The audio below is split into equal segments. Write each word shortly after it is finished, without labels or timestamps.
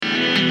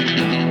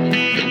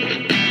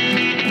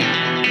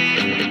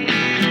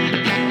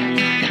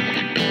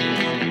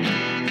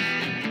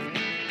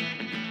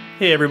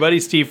Hey everybody,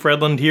 Steve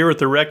Fredland here with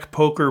the Rec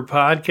Poker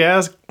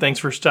Podcast. Thanks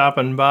for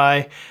stopping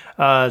by.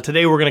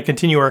 Today we're going to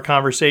continue our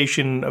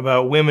conversation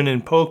about women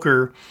in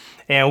poker,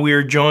 and we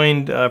are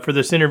joined for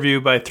this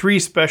interview by three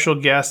special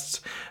guests,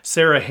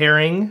 Sarah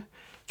Herring,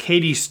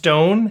 Katie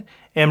Stone,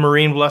 and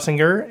Maureen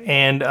Blessinger,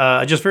 and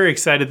just very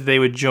excited that they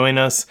would join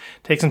us,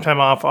 take some time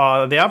off.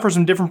 They offer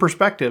some different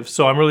perspectives,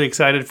 so I'm really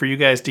excited for you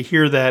guys to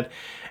hear that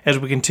as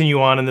we continue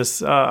on in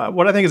this,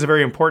 what I think is a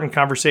very important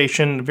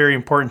conversation, very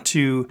important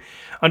to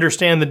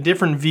understand the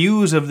different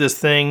views of this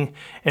thing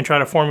and try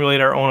to formulate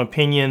our own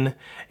opinion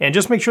and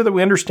just make sure that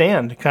we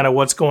understand kind of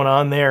what's going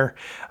on there.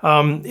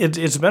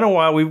 It's been a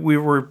while. We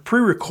were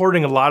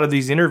pre-recording a lot of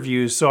these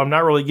interviews, so I'm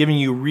not really giving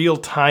you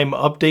real-time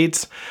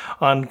updates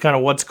on kind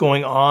of what's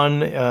going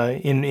on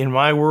in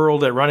my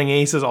world at Running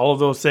Aces, all of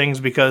those things,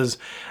 because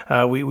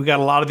we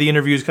got a lot of the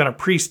interviews kind of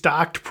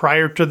pre-stocked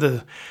prior to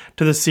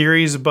the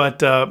series,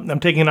 but I'm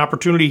taking an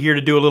opportunity here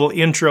to do a little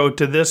intro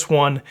to this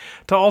one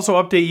to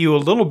also update you a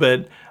little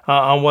bit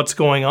on what's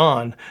going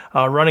on.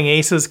 Running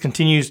Aces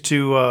continues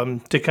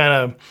to kind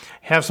of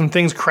have some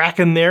things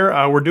cracking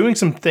there. We're doing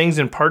some things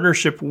in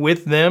partnership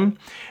with them.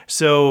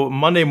 So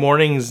Monday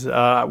mornings,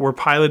 we're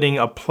piloting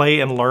a play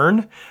and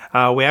learn.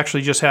 We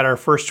actually just had our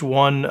first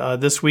one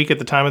this week at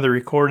the time of the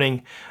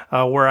recording,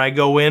 where I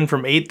go in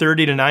from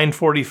 8:30 to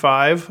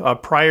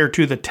 9:45 prior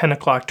to the 10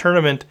 o'clock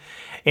tournament.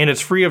 And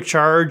it's free of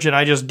charge, and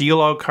I just deal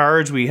out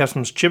cards. We have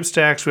some chip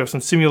stacks. We have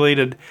some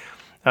simulated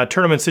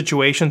tournament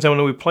situations, and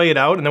when we play it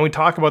out, and then we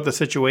talk about the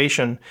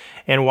situation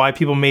and why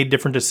people made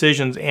different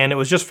decisions. And it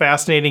was just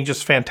fascinating,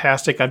 just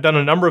fantastic. I've done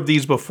a number of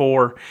these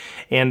before,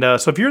 and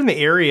so if you're in the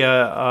area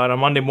on a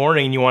Monday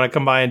morning and you want to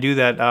come by and do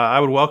that, I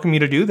would welcome you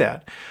to do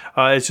that.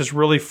 It's just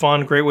really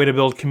fun, great way to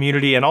build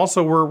community, and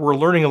also we're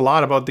learning a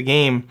lot about the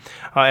game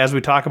as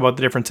we talk about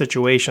the different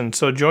situations.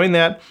 So join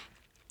that.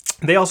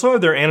 They also have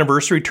their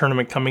anniversary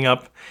tournament coming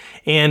up,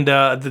 and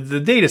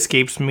the date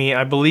escapes me.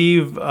 I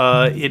believe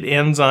it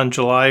ends on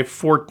July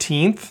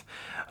 14th.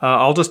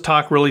 I'll just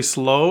talk really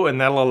slow,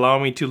 and that'll allow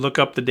me to look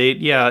up the date.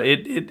 Yeah,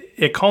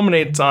 it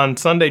culminates on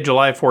Sunday,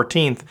 July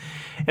 14th.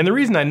 And the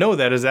reason I know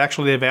that is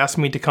actually they've asked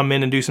me to come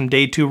in and do some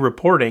day two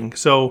reporting.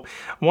 So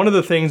one of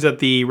the things that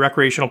the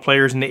recreational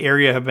players in the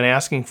area have been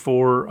asking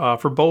for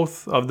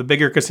both of the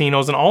bigger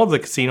casinos and all of the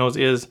casinos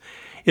is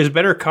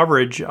better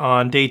coverage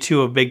on day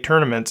two of big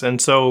tournaments.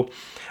 And so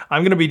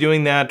I'm going to be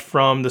doing that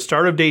from the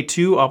start of day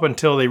two up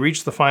until they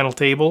reach the final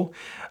table.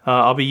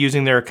 I'll be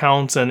using their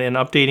accounts and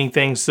updating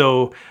things.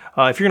 So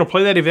if you're going to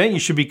play that event, you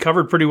should be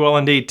covered pretty well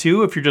on day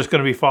two. If you're just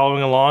going to be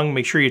following along,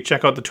 make sure you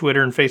check out the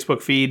Twitter and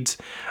Facebook feeds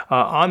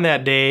on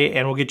that day,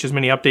 and we'll get you as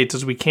many updates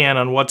as we can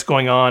on what's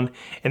going on.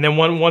 And then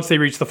once they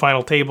reach the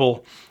final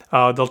table,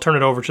 they'll turn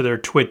it over to their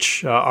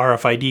Twitch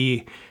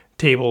RFID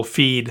table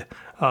feed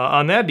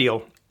on that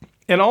deal.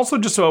 And also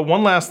just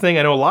one last thing,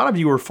 I know a lot of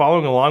you were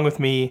following along with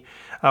me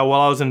while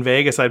I was in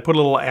Vegas. I put a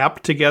little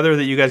app together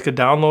that you guys could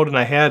download, and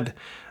I had,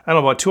 I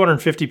don't know, about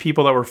 250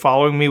 people that were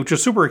following me, which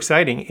was super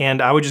exciting.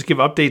 And I would just give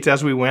updates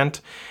as we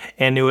went,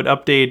 and it would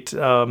update,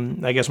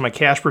 I guess, my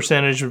cash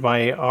percentage,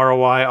 my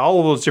ROI, all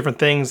of those different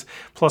things,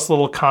 plus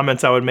little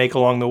comments I would make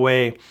along the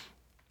way.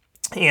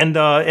 And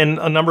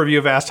a number of you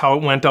have asked how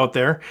it went out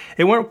there.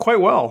 It went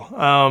quite well.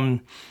 I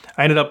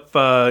ended up,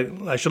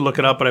 I should look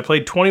it up, but I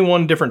played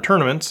 21 different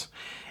tournaments,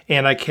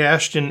 and I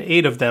cashed in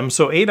 8 of them.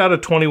 So 8 out of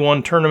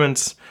 21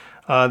 tournaments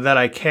that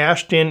I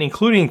cashed in,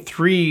 including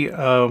 3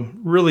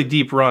 really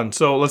deep runs.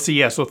 So let's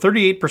see, so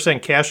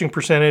 38% cashing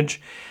percentage.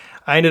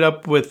 I ended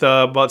up with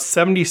about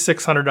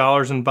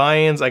 $7,600 in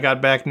buy-ins. I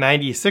got back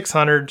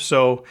 $9,600,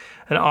 so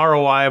an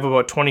ROI of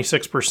about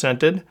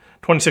 26%,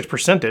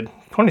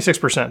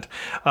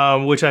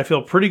 which I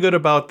feel pretty good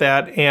about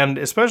that. And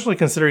especially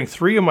considering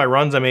 3 of my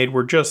runs I made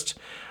were just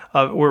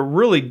were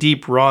really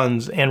deep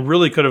runs and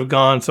really could have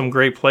gone some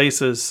great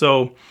places.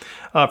 So,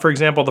 for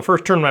example, the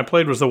first tournament I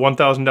played was the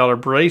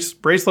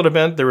 $1,000 bracelet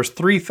event. There was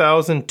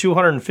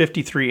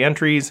 3,253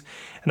 entries,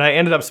 and I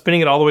ended up spinning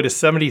it all the way to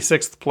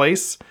 76th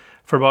place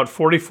for about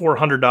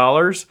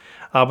 $4,400.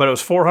 But it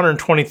was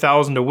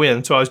 $420,000 to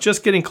win. So I was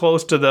just getting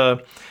close to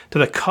the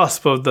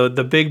cusp of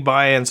the big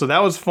buy-in. So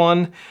that was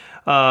fun.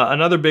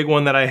 Another big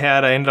one that I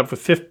had, I ended up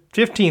with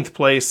 15th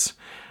place.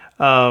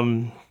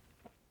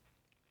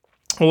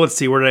 Well, let's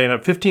see, where did I end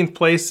up? 15th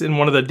place in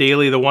one of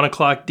the 1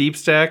 o'clock deep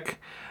stack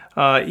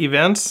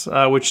events,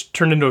 which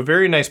turned into a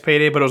very nice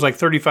payday, but it was like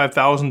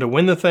 $35,000 to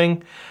win the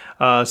thing.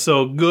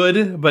 So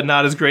good, but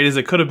not as great as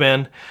it could have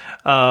been.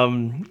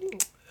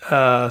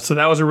 So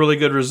that was a really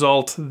good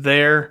result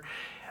there.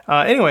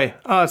 Anyway,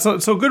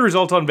 so good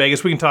result on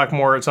Vegas. We can talk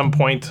more at some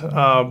point,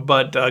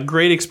 but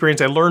great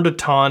experience. I learned a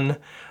ton.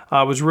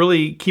 I was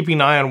really keeping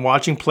an eye on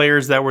watching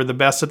players that were the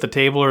best at the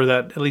table, or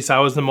that at least I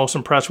was the most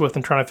impressed with,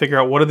 and trying to figure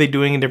out what are they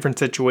doing in different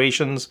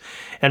situations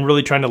and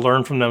really trying to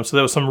learn from them. So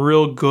that was some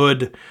real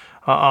good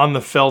on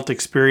the felt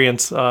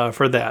experience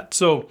for that.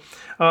 So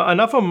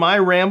enough of my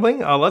rambling.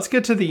 Let's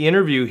get to the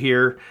interview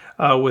here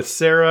with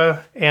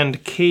Sarah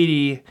and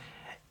Katie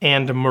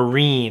and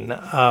Maureen.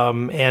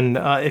 And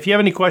if you have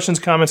any questions,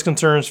 comments,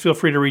 concerns, feel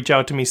free to reach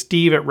out to me,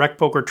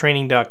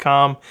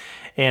 steve@recpokertraining.com,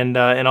 and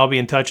I'll be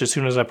in touch as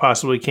soon as I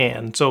possibly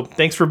can. So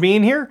thanks for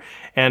being here,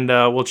 and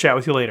we'll chat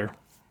with you later.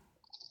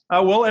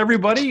 Well,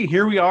 everybody,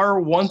 here we are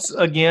once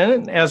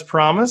again, as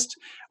promised.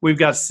 We've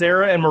got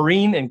Sarah and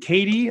Maureen and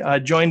Katie,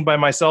 joined by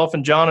myself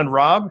and John and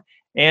Rob,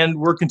 and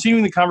we're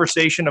continuing the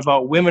conversation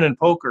about women in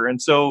poker.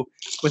 And so,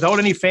 without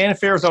any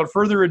fanfare, without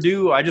further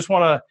ado, I just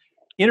want to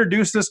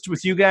introduce this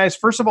with you guys.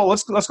 First of all,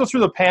 let's go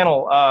through the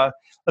panel.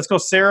 Let's go,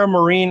 Sarah,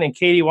 Maureen, and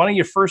Katie. Why don't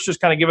you first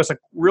just kind of give us a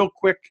real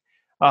quick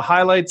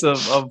highlights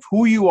of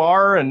who you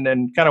are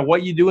and kind of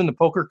what you do in the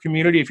poker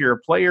community, if you're a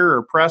player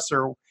or press,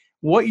 or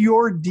what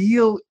your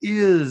deal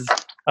is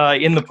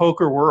in the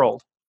poker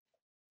world.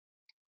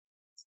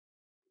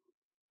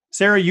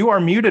 Sarah, you are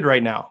muted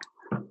right now.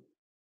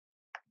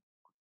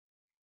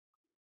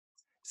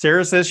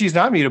 Sarah says she's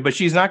not muted, but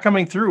she's not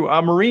coming through.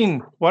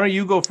 Maureen, why don't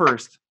you go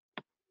first?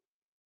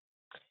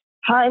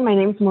 Hi, my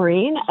name's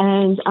Maureen,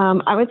 and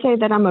I would say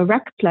that I'm a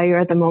rec player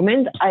at the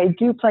moment. I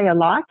do play a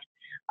lot.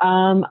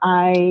 I'm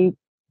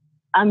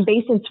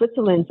based in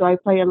Switzerland, so I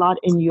play a lot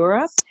in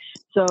Europe.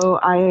 So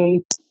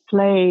I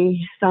play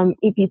some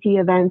EPT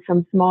events,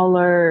 some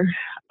smaller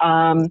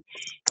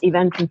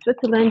events in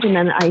Switzerland, and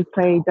then I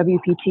play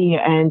WPT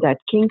and at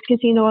King's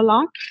Casino a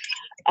lot.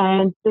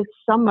 And this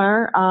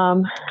summer,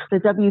 the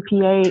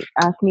WPA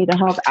asked me to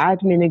help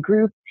admin a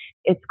group.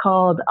 It's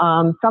called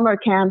Summer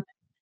Camp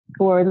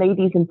for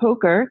Ladies in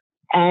Poker,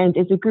 and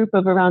it's a group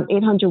of around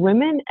 800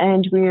 women,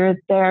 and we're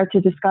there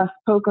to discuss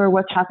poker,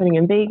 what's happening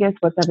in Vegas,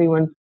 what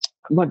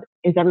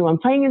is everyone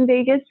playing in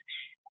Vegas,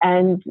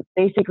 and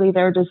basically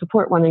they're to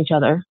support one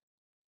another.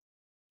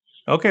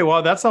 Okay,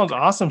 well, that sounds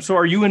awesome. So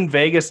are you in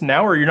Vegas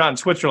now, or you're not in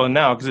Switzerland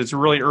now because it's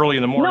really early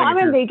in the morning? No, I'm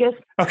in Vegas.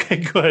 Okay,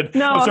 good.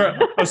 No.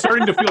 I'm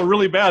starting to feel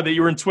really bad that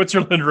you were in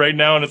Switzerland right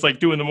now and it's like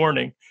 2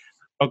 a.m.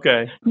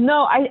 Okay.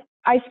 No,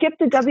 I skipped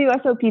the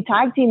WSOP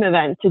tag team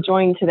event to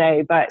join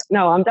today, but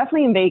no, I'm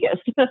definitely in Vegas.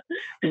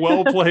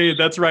 Well played.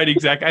 That's right.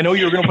 Exactly. I know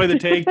you were going to play the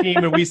tag team,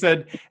 and we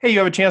said, hey, you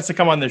have a chance to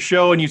come on the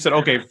show. And you said,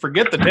 okay,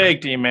 forget the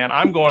tag team, man.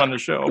 I'm going on the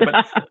show.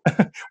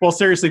 But well,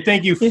 seriously,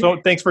 thank you.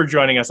 Thanks for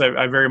joining us.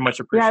 I very much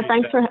appreciate it. Yeah,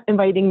 thanks for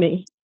inviting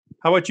me.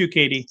 How about you,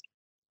 Katie?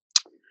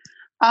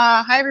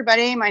 Hi,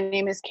 everybody. My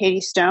name is Katie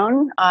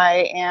Stone.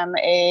 I am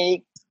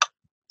a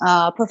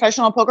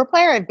professional poker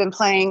player. I've been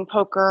playing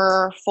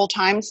poker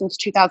full-time since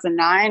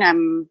 2009.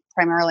 I'm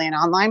primarily an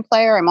online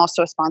player. I'm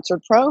also a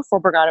sponsored pro for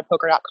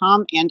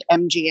BorgataPoker.com and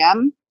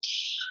MGM.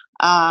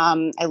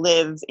 I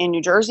live in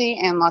New Jersey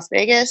and Las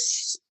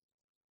Vegas.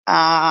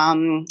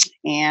 And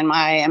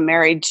I am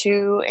married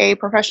to a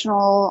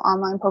professional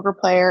online poker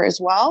player as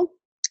well.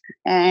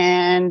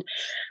 And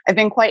I've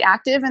been quite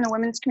active in the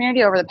women's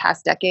community over the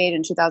past decade.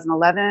 In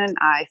 2011,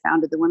 I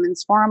founded the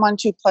Women's Forum on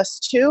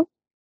 2+2.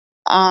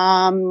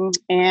 And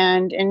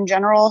in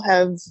general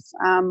have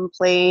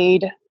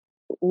played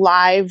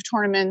live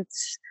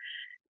tournaments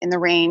in the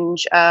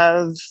range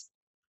of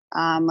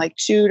like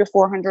 $200 to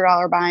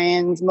 $400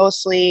 buy-ins,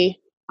 mostly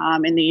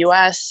in the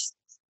U.S.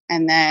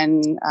 And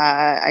then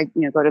I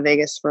go to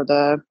Vegas for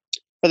the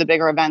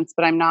bigger events.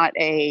 But I'm not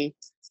a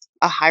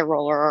high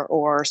roller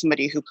or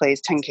somebody who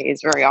plays 10Ks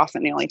very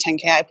often. The only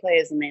 10K I play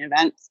is the main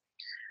event.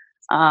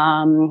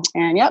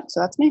 And yep, so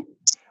that's me.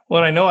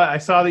 Well, I know I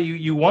saw that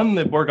you won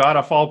the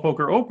Borgata Fall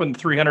Poker Open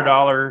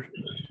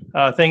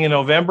 $300 thing in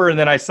November, and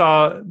then I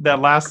saw that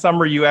last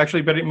summer you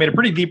actually made a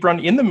pretty deep run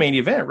in the main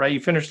event, right? You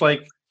finished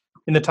like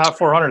in the top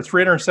 400,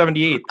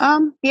 378.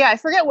 Yeah, I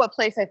forget what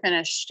place I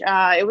finished.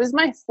 It was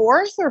my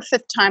 4th or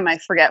 5th time, I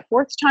forget.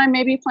 4th time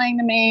maybe playing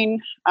the main,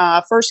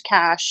 first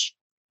cash,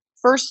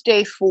 first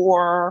day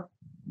 4,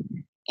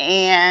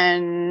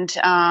 and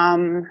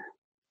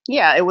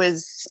yeah, it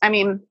was, I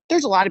mean,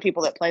 there's a lot of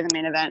people that play the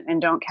main event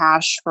and don't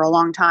cash for a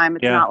long time.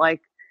 It's not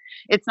like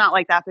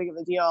that big of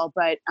a deal,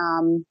 but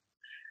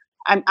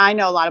I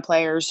know a lot of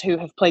players who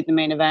have played the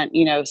main event,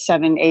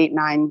 7, 8,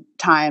 9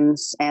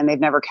 times and they've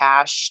never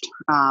cashed.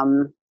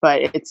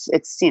 But it's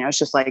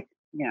just like,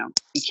 you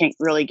can't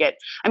really get,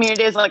 I mean, it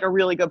is like a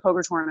really good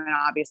poker tournament,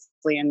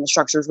 obviously, and the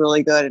structure is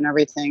really good and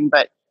everything,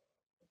 but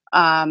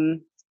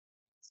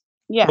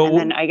yeah, and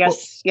then I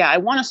guess, I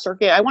won a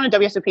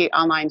WSOP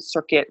online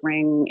circuit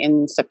ring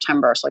in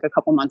September, so like a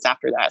couple months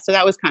after that. So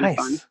that was kind of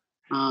fun.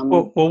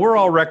 Well, we're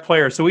all rec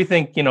players, so we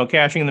think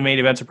cashing in the main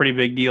event's a pretty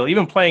big deal,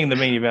 even playing in the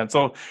main event.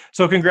 So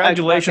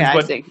congratulations.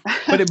 Okay,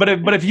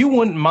 but if you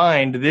wouldn't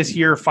mind this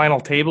year final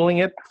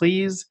tabling it,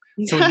 please,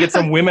 so we get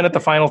some women at the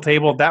final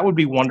table, that would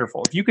be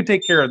wonderful. If you could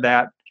take care of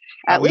that.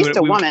 At least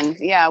a woman.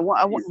 Yeah.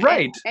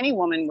 Right. Any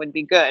woman would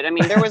be good. I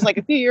mean, there was like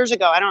a few years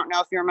ago, I don't know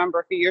if you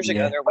remember, a few years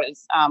ago, there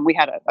was, we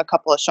had a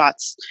couple of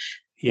shots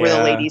where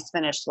the ladies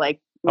finished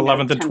like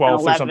 11th and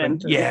 12th or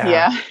something.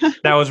 Yeah.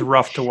 That was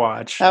rough to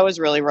watch. That was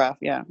really rough.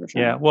 Yeah, for sure.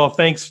 Yeah. Well,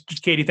 thanks,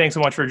 Katie. Thanks so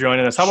much for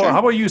joining us. How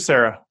about you,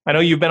 Sarah? I know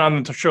you've been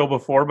on the show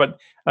before, but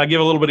give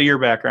a little bit of your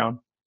background.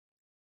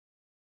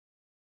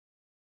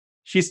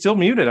 She's still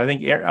muted. I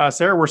think,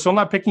 Sarah, we're still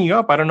not picking you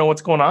up. I don't know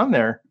what's going on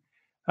there.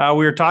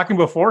 We were talking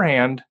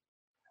beforehand.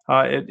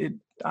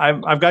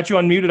 I've got you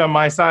unmuted on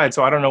my side,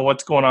 so I don't know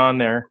what's going on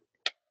there.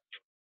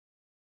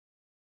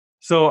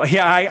 So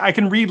yeah, I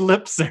can read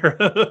lips,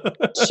 Sarah.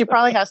 She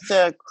probably has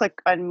to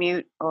click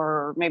unmute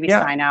or maybe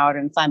sign out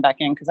and sign back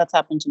in, because that's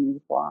happened to me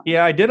before.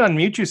 Yeah, I did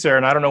unmute you, Sarah,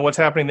 and I don't know what's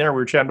happening there. We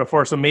were chatting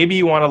before, so maybe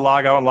you want to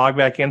log out and log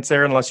back in,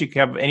 Sarah, unless you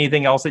have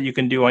anything else that you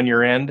can do on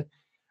your end.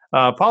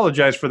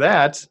 Apologize for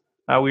that.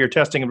 We were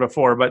testing it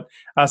before, but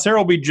Sarah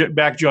will be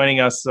back joining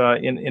us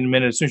in a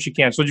minute as soon as she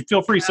can. So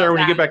feel free, Sarah,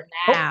 when you get back.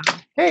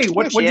 Oh, hey,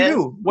 what did you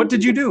do? What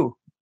did you do?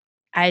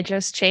 I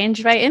just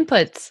changed my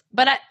inputs,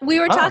 but we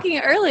were talking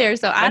earlier,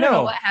 so I don't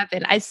know what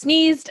happened. I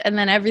sneezed and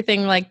then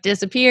everything like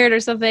disappeared or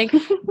something.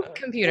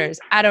 Computers,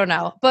 I don't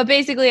know. But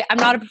basically, I'm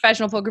not a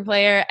professional poker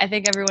player. I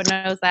think everyone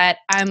knows that.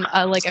 I'm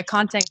like a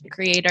content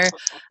creator.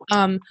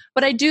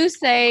 But I do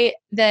say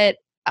that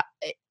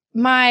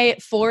my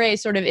foray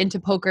sort of into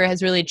poker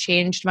has really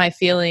changed my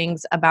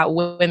feelings about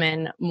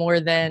women more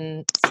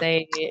than,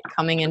 say,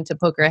 coming into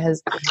poker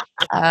has.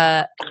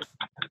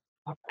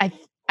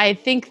 I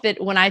think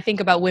that when I think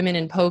about women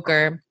in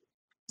poker,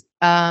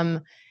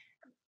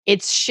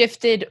 it's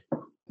shifted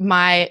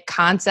my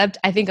concept.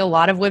 I think a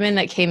lot of women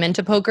that came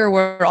into poker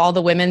were all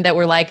the women that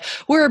were like,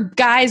 we're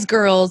guys,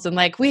 girls, and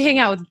like we hang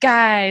out with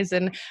guys.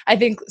 And I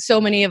think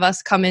so many of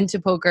us come into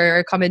poker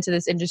or come into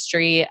this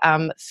industry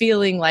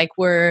feeling like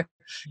we're,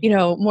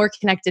 more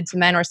connected to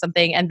men or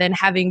something. And then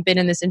having been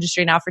in this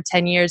industry now for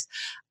 10 years,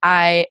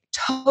 I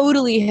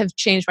totally have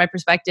changed my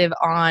perspective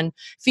on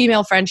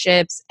female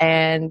friendships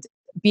and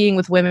being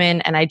with women.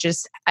 And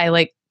I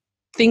like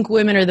think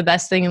women are the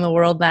best thing in the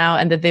world now,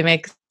 and that they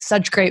make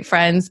such great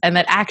friends, and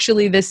that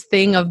actually this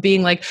thing of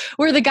being like,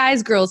 we're the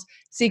guys, girls,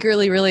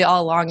 secretly really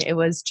all along, it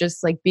was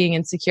just like being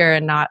insecure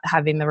and not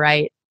having the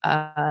right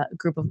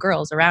group of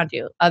girls around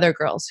you, other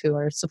girls who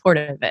are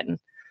supportive and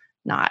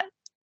not,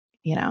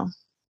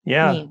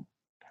 mean.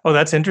 Oh,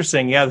 that's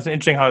interesting. Yeah, it's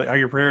interesting how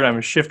your paradigm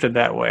has shifted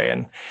that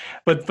way.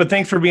 But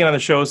thanks for being on the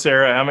show,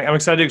 Sarah. I'm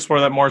excited to explore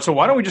that more. So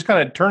why don't we just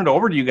kind of turn it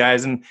over to you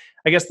guys? And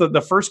I guess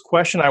the first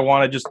question I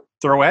want to just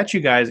throw at you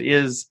guys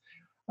is,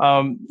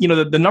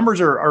 the numbers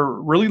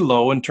are really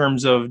low in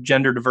terms of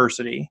gender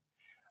diversity.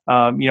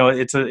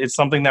 It's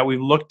something that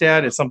we've looked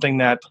at. It's something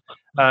that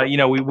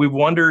we've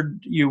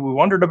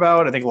wondered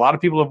about. I think a lot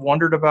of people have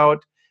wondered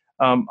about.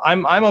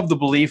 I'm of the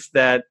belief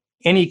that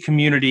any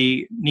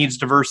community needs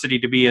diversity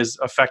to be as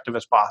effective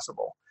as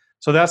possible.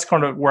 So that's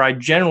kind of where I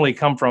generally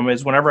come from,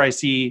 is whenever I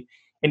see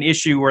an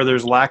issue where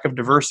there's lack of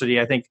diversity,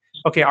 I think,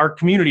 okay, our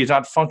community is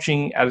not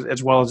functioning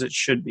as well as it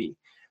should be.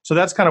 So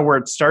that's kind of where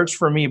it starts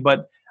for me.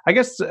 But I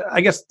guess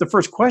the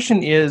first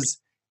question is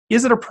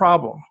it a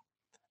problem?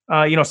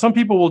 Some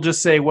people will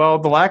just say, well,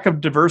 the lack of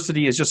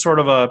diversity is just sort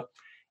of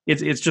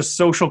it's just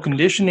social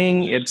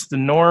conditioning. It's the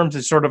norms.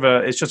 It's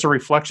just a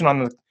reflection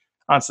on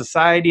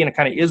society, and it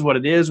kind of is what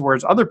it is.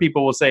 Whereas other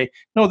people will say,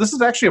 no, this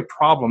is actually a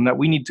problem that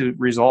we need to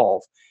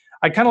resolve.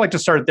 I'd kind of like to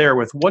start there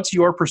with, what's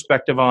your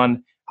perspective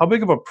on how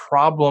big of a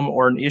problem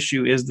or an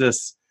issue is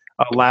this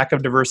lack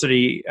of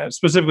diversity,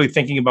 specifically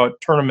thinking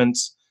about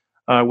tournaments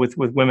with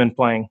women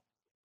playing?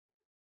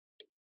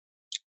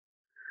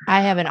 I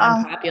have an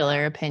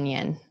unpopular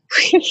opinion,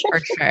 for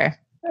sure.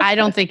 I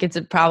don't think it's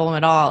a problem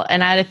at all.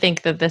 And I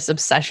think that this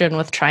obsession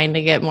with trying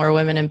to get more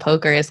women in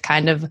poker is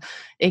kind of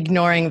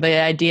ignoring the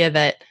idea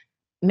that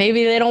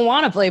maybe they don't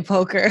want to play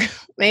poker.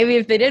 Maybe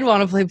if they did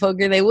want to play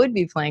poker, they would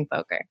be playing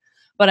poker.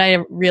 But I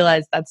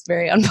realize that's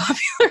very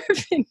unpopular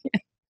opinion.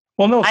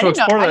 Well, no, so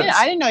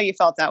I didn't know you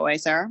felt that way,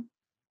 Sarah.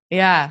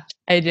 Yeah,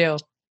 I do.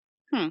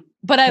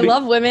 But I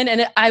love women,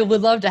 and I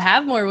would love to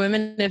have more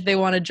women if they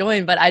want to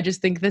join. But I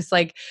just think this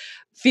like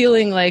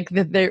feeling like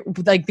that they're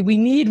like, we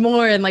need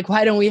more, and like,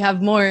 why don't we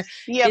have more?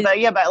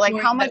 But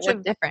like how much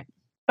of different?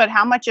 But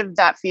how much of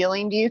that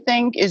feeling do you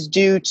think is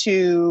due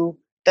to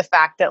the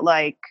fact that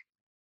like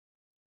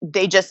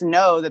they just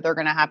know that they're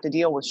going to have to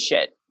deal with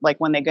shit, like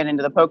when they get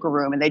into the poker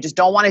room, and they just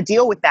don't want to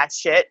deal with that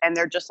shit, and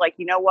they're just like,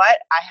 you know what,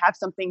 I have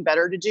something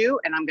better to do,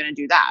 and I'm going to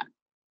do that?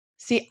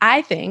 See,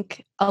 I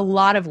think a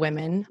lot of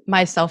women,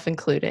 myself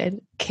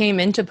included, came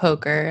into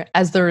poker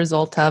as the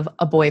result of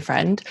a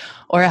boyfriend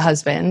or a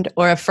husband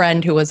or a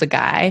friend who was a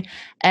guy.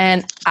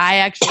 And I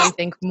actually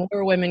think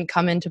more women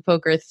come into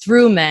poker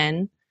through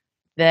men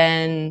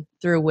than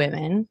through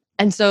women.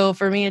 And so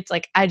for me, it's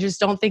like, I just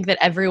don't think that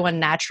everyone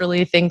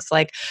naturally thinks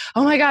like,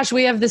 oh my gosh,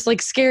 we have this like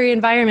scary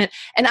environment.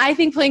 And I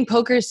think playing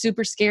poker is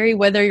super scary,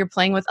 whether you're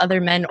playing with other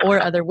men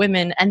or other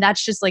women. And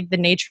that's just like the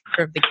nature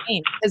of the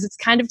game, because it's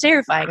kind of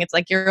terrifying. It's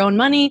like your own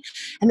money,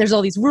 and there's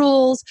all these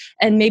rules,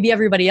 and maybe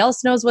everybody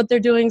else knows what they're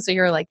doing, so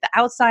you're like the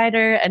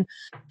outsider. And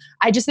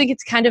I just think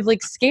it's kind of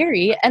like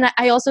scary. And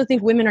I also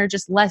think women are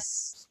just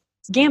less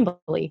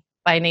gambly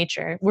by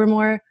nature. We're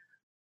more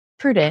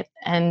prudent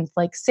and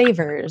like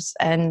savers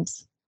and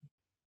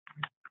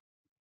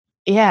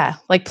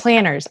like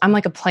planners. I'm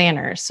like a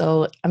planner,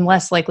 so I'm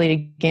less likely to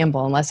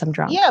gamble unless I'm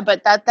drunk. Yeah,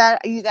 but that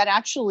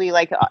actually,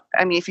 like,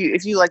 I mean,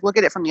 if you like look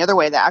at it from the other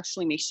way, that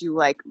actually makes you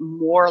like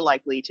more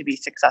likely to be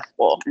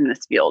successful in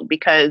this field,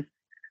 because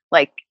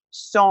like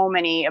so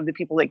many of the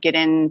people that get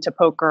into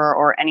poker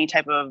or any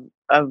type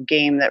of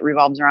game that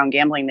revolves around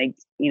gambling, they,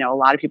 a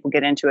lot of people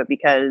get into it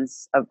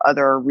because of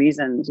other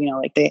reasons,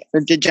 like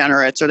they're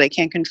degenerates or they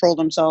can't control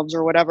themselves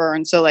or whatever.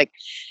 And so like,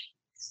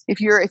 if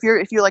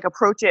you like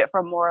approach it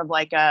from more of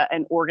like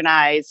an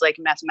organized, like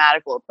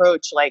mathematical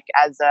approach, like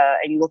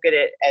and you look at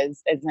it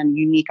as a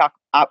unique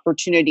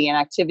opportunity and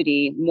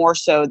activity more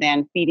so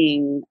than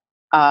feeding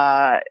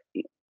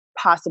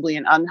possibly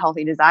an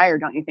unhealthy desire,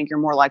 don't you think you're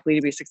more likely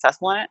to be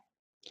successful in it?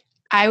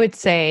 I would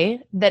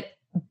say that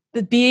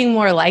being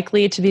more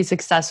likely to be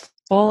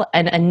successful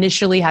and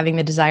initially having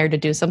the desire to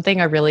do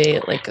something are really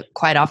like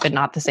quite often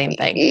not the same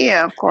thing.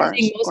 Yeah, of course. I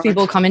think most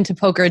people come into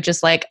poker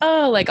just like,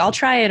 oh, like I'll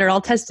try it or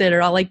I'll test it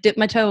or I'll like dip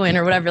my toe in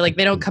or whatever. Like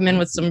they don't come in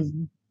with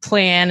some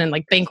plan and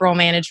like bankroll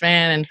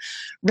management and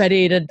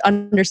ready to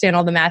understand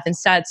all the math and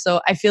stats.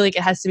 So I feel like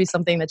it has to be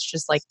something that's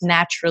just like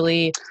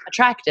naturally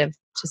attractive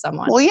to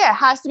someone. Well, yeah, it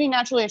has to be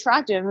naturally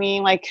attractive. I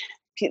mean, like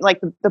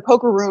the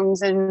poker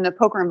rooms and the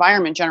poker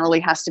environment generally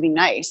has to be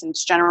nice, and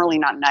it's generally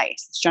not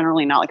nice. It's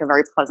generally not like a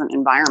very pleasant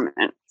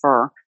environment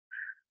for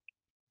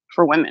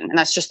women, and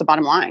that's just the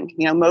bottom line.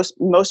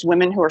 Most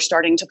women who are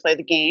starting to play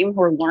the game,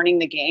 who are learning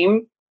the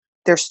game,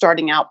 they're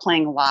starting out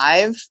playing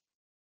live,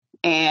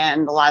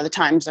 and a lot of the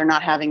times they're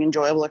not having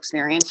enjoyable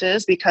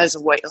experiences because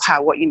of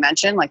what you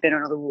mentioned. Like they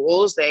don't know the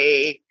rules.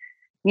 They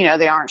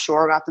aren't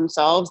sure about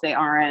themselves. They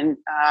aren't.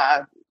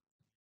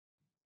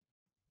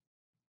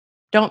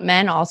 Don't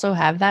men also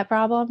have that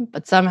problem?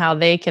 But somehow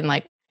they can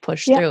like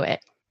push through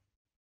it.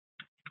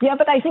 Yeah,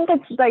 but I think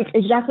it's like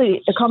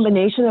exactly a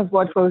combination of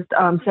what both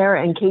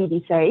Sarah and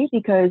Katie say,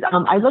 because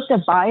I looked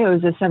at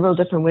bios of several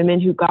different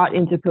women who got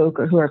into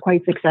poker who are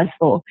quite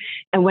successful.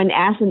 And when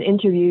asked in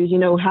interviews,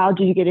 how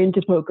did you get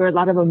into poker? A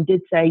lot of them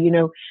did say,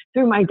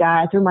 through my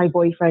dad, through my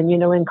boyfriend,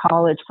 in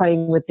college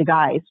playing with the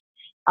guys.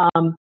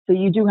 So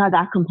you do have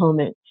that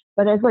component.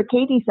 But as what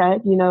Katie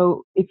said,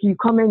 if you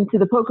come into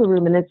the poker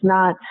room and it's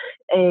not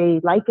a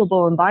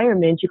likable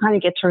environment, you kind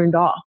of get turned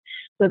off.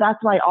 So that's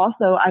why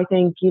also I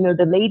think,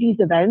 the ladies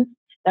events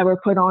that were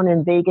put on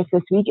in Vegas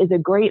this week is a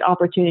great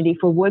opportunity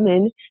for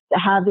women to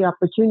have the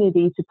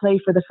opportunity to play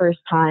for the first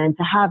time,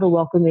 to have a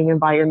welcoming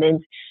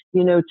environment,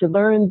 to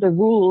learn the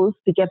rules,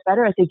 to get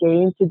better at the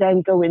game, to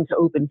then go into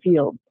open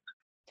field.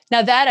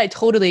 Now that I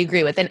totally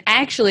agree with. And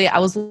actually, I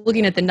was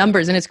looking at the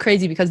numbers and it's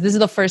crazy because this is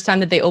the first time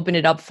that they opened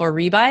it up for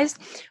rebuys,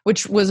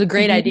 which was a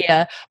great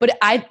idea. But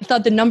I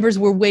thought the numbers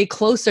were way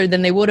closer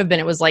than they would have been.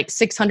 It was like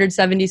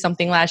 670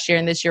 something last year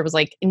and this year was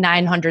like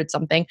 900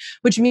 something,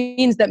 which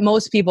means that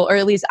most people, or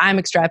at least I'm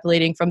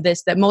extrapolating from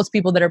this, that most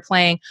people that are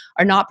playing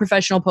are not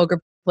professional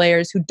poker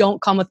players, who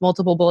don't come with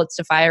multiple bullets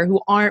to fire,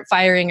 who aren't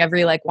firing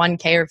every like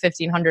 1K or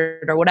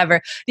 1,500 or whatever.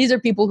 These are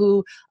people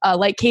who,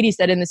 like Katie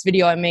said in this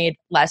video I made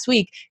last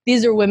week,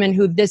 these are women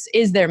who this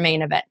is their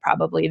main event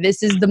probably.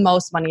 This is the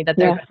most money that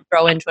they're going to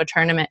throw into a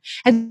tournament.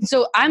 And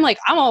so I'm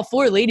all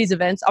for ladies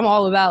events. I'm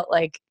all about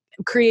like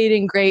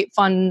creating great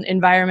fun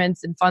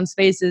environments and fun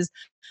spaces.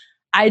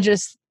 I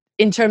just,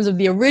 in terms of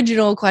the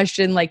original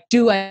question, like,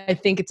 do I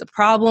think it's a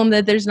problem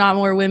that there's not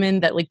more women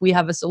that like we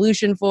have a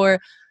solution for?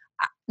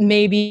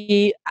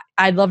 Maybe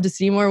I'd love to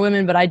see more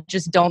women, but I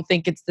just don't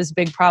think it's this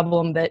big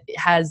problem that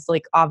has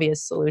like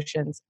obvious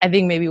solutions. I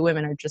think maybe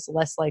women are just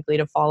less likely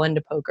to fall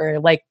into poker,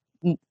 like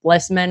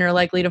less men are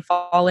likely to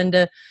fall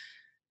into,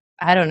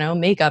 I don't know,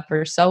 makeup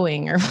or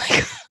sewing or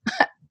like,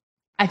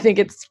 I think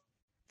it's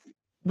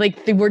like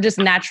we're just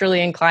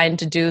naturally inclined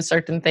to do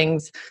certain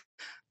things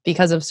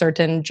because of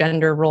certain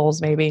gender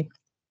roles maybe.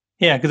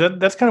 Yeah, because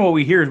that's kind of what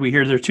we hear.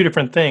 There's two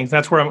different things.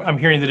 That's where I'm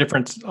hearing the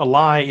difference a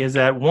lie is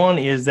that one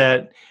is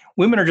that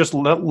women are just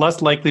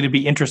less likely to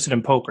be interested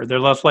in poker. They're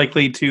less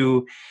likely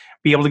to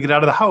be able to get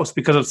out of the house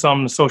because of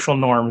some social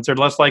norms. They're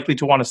less likely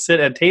to want to sit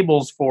at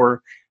tables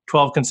for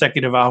 12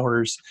 consecutive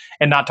hours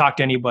and not talk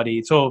to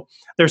anybody. So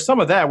there's some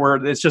of that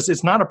where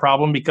it's not a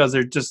problem because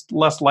they're just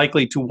less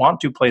likely to want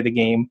to play the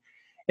game.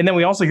 And then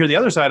we also hear the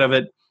other side of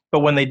it.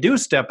 But when they do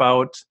step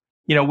out,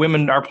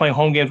 women are playing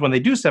home games. When they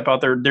do step out,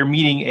 they're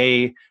meeting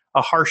a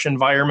harsh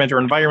environment or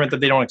environment that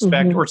they don't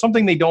expect or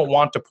something they don't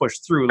want to push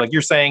through. Like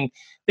you're saying,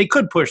 they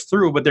could push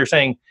through, but they're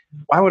saying,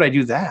 why would I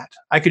do that?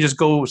 I could just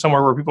go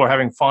somewhere where people are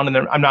having fun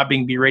and I'm not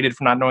being berated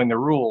for not knowing the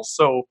rules.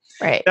 So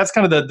that's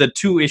kind of the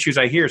two issues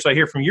I hear. So I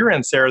hear from your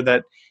end, Sarah,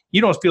 that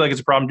you don't feel like it's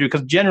a problem too,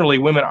 because generally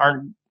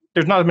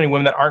there's not as many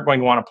women that aren't going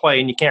to want to play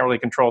and you can't really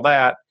control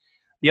that.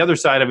 The other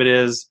side of it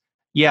is,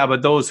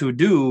 but those who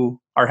do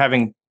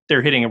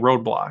they're hitting a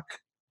roadblock.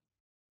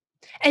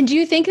 And do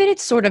you think that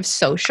it's sort of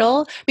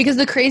social? Because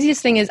the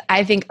craziest thing is,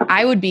 I think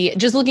I would be,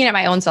 just looking at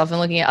my own self and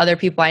looking at other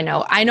people I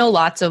know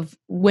lots of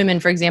women,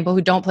 for example,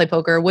 who don't play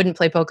poker, wouldn't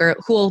play poker,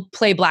 who will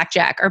play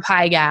blackjack or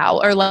pai gow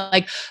or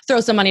like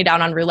throw some money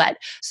down on roulette.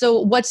 So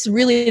what's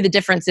really the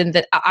difference in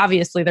that?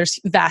 Obviously, there's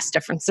vast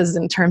differences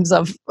in terms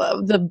of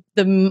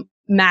the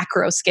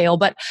macro scale.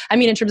 But I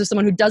mean, in terms of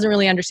someone who doesn't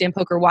really understand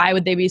poker, why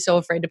would they be so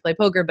afraid to play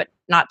poker but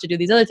not to do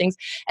these other things?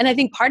 And I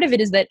think part of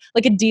it is that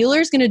like a dealer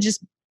is going to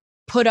just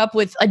put up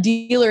with a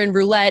dealer in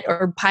roulette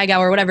or Pai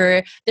Gow or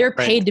whatever. They're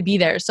paid to be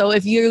there. So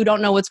if you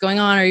don't know what's going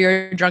on or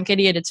you're a drunk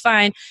idiot, it's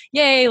fine.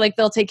 Yay, like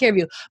they'll take care of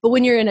you. But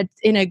when you're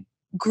in a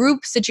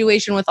group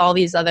situation with all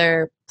these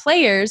other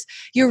players,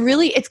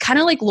 it's kind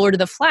of like Lord of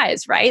the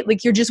Flies, right?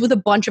 Like you're just with a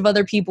bunch of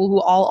other people who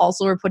all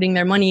also are putting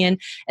their money in.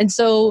 And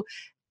so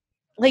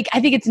like, I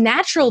think it's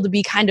natural to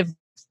be kind of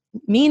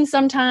mean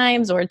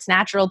sometimes, or it's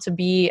natural to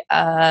be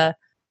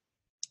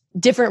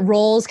different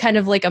roles kind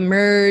of like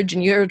emerge,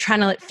 and you're trying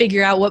to like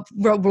figure out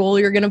what role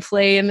you're going to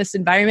play in this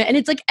environment. And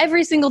it's like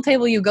every single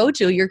table you go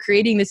to, you're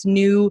creating this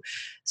new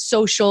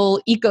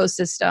social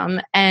ecosystem,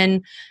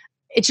 and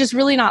it's just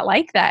really not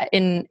like that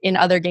in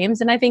other games.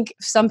 And I think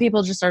some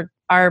people just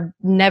are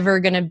never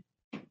going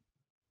to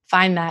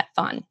find that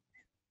fun.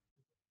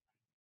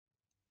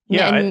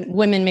 Yeah, and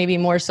women maybe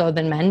more so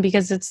than men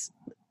because it's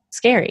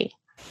scary.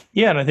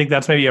 Yeah, and I think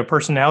that's maybe a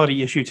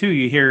personality issue too.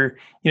 You hear,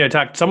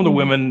 talk to some of the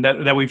women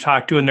that we've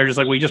talked to, and they're just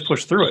like, we just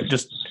push through it.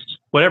 Just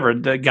whatever.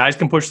 The guys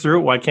can push through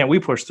it. Why can't we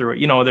push through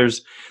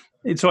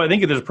it? So I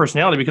think there's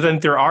personality, because I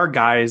think there are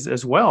guys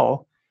as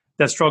well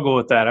that struggle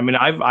with that. I mean,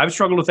 I've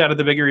struggled with that at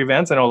the bigger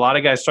events. I know a lot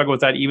of guys struggle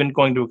with that even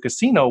going to a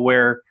casino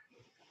where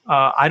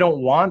I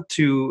don't want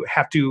to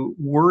have to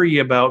worry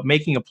about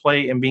making a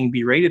play and being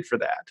berated for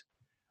that.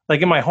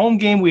 Like in my home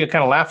game, we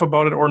kind of laugh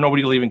about it or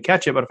nobody will even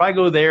catch it. But if I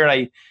go there and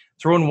I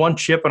throw in one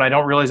chip and I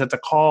don't realize that's a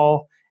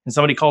call and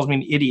somebody calls me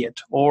an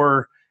idiot,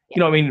 or,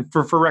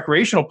 for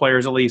recreational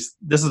players, at least,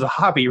 this is a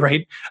hobby,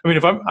 right? I mean,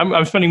 if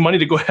I'm spending money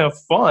to go have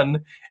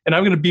fun and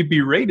I'm going to be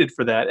berated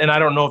for that. And I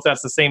don't know if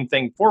that's the same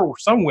thing for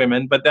some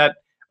women, but that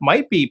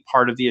might be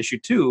part of the issue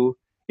too.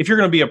 If you're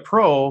going to be a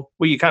pro,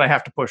 well, you kind of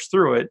have to push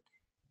through it.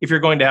 If you're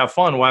going to have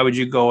fun, why would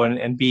you go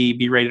and be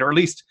berated? Or at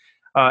least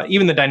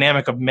even the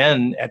dynamic of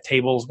men at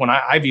tables, when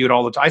I view it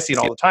all the time, I see it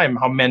all the time,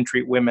 how men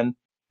treat women.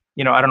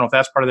 I don't know if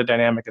that's part of the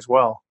dynamic as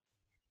well.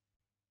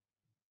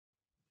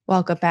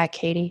 Welcome back,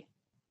 Katie.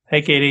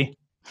 Hey, Katie.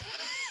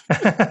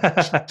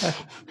 I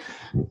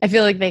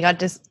feel like they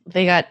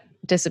got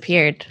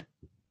disappeared.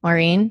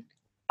 Maureen,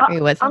 are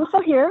you with I'm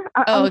still here.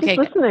 I'm okay,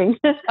 just listening.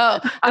 Oh,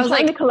 I'm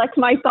trying to collect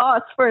my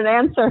thoughts for an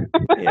answer.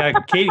 Yeah,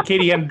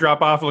 Katie had to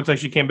drop off. It looks like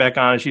she came back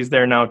on, and she's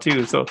there now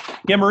too. So,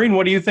 yeah, Maureen,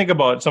 what do you think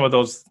about some of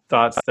those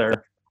thoughts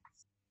there?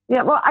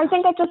 Yeah, well, I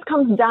think it just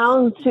comes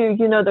down to,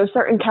 there's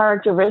certain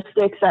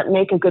characteristics that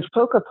make a good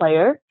poker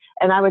player.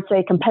 And I would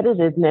say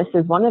competitiveness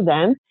is one of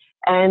them.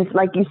 And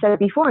like you said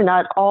before,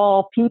 not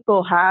all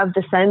people have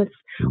the sense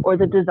or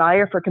the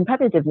desire for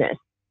competitiveness.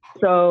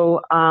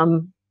 So,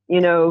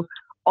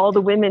 all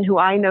the women who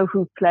I know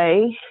who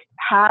play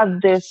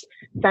have this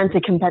sense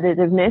of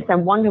competitiveness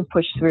and want to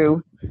push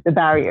through the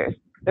barriers.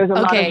 There's a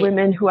lot of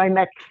women who I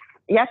met.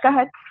 Yeah, go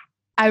ahead.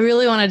 I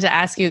really wanted to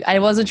ask you, I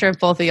wasn't sure if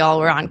both of y'all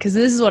were on, because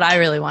this is what I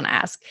really want to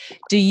ask.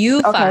 Do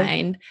you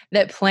find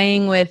that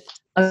playing with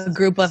a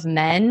group of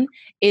men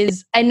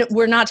is, and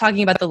we're not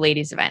talking about the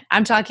ladies event,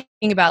 I'm talking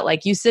about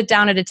like you sit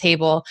down at a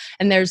table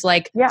and there's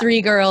like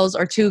 3 girls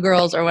or 2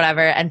 girls or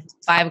whatever and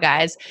 5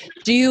 guys.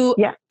 Do you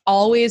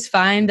always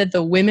find that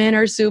the women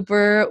are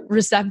super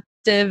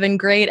receptive and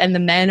great and the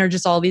men are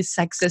just all these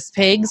sexist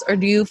pigs? Or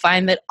do you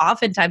find that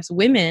oftentimes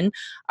women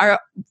are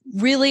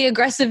really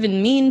aggressive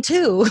and mean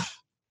too?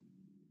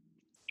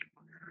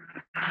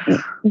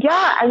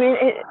 Yeah,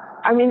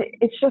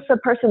 it's just a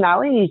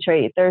personality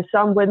trait. There's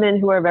some women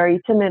who are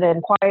very timid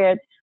and quiet.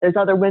 There's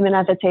other women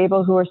at the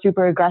table who are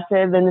super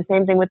aggressive, and the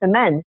same thing with the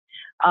men.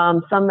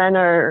 Some men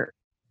are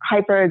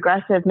hyper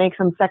aggressive, make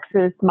some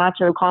sexist,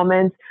 macho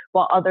comments,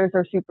 while others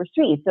are super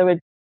sweet. So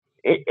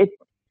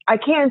I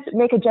can't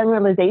make a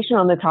generalization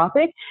on the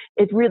topic.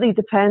 It really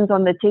depends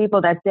on the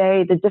table that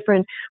day, the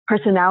different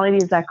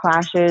personalities that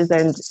clashes,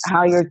 and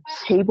how your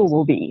table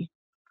will be.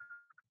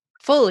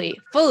 Fully.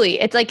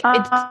 It's like,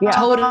 it's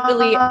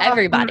totally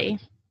everybody.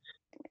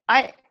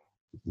 I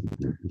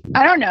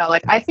don't know.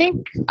 Like, I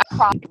think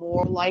probably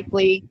more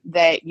likely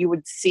that you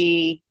would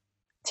see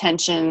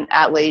tension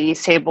at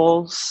ladies'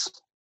 tables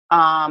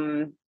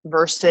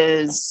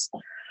versus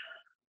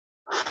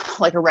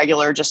like a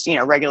regular,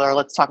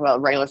 let's talk about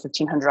a regular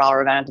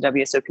 $1,500 event at the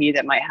WSOP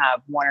that might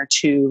have 1 or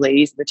 2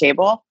 ladies at the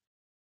table.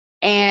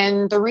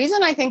 And the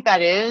reason I think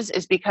that is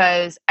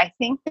because I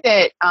think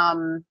that,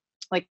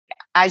 like,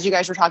 as you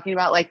guys were talking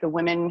about, like the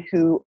women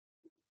who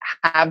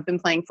have been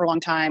playing for a long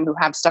time, who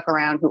have stuck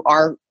around, who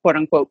are quote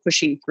unquote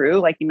pushing through,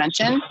 like you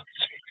mentioned,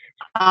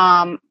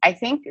 I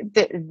think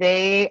that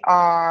they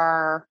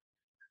are,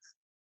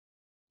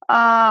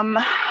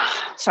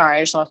 sorry,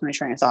 I just lost my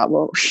train of thought.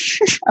 Well,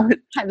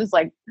 I was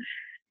like,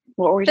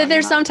 what were we talking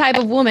there's about? some type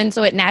of woman,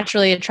 so it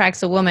naturally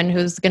attracts a woman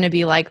who's going to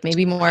be like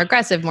maybe more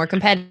aggressive, more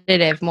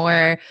competitive,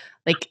 more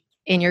like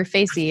in your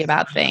facey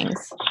about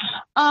things.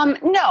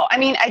 No, I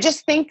mean, I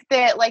just think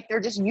that like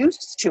they're just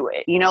used to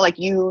it, like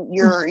you're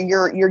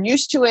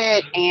used to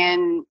it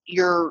and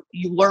you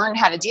learn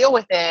how to deal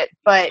with it.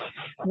 But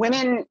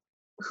women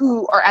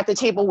who are at the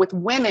table with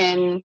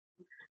women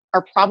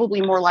are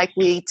probably more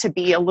likely to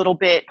be a little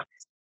bit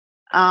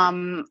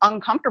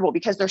uncomfortable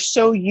because they're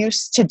so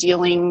used to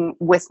dealing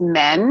with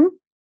men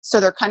So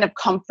they're kind of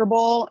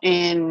comfortable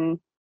in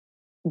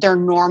their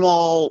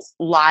normal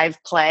live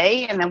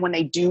play. And then when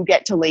they do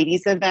get to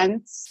ladies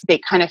events, they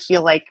kind of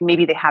feel like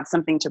maybe they have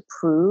something to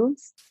prove.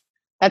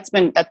 That's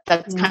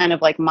kind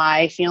of like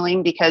my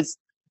feeling, because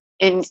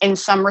in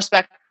some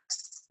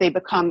respects they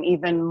become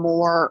even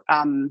more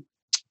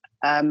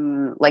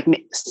like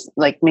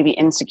maybe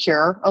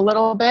insecure a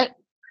little bit,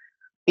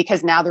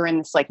 because now they're in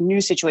this like new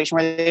situation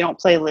where they don't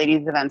play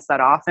ladies events that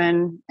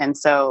often. And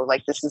so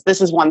like this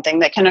is one thing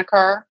that can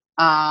occur.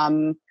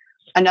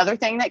 Another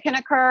thing that can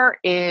occur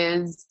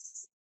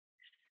is,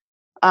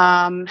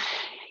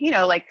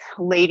 like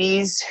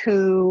ladies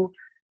who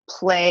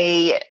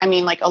play, I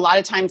mean, like a lot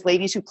of times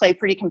ladies who play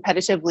pretty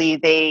competitively,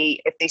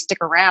 if they stick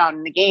around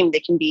in the game, they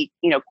can be,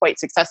 quite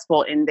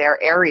successful in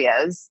their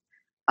areas,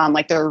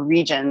 like their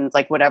regions,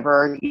 like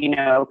whatever,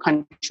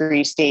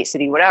 country, state,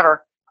 city,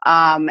 whatever.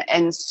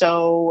 And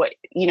so,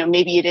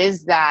 maybe it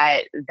is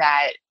that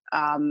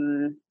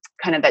kind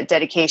of that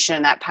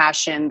dedication, that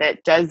passion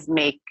that does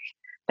make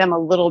them a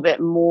little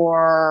bit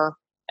more,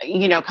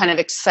 kind of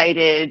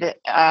excited,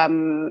 I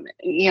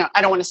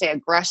don't want to say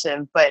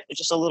aggressive, but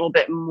just a little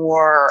bit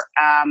more,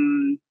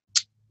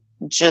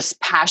 just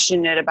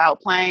passionate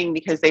about playing,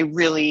 because they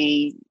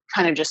really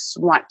kind of just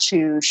want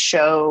to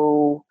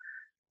show,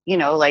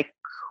 like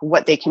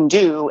what they can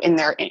do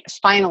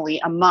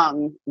finally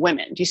among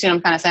women. Do you see what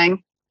I'm kind of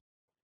saying?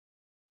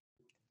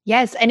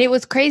 Yes. And it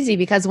was crazy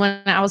because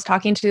when I was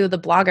talking to the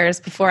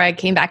bloggers before I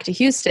came back to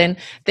Houston,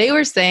 they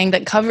were saying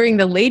that covering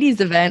the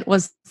ladies event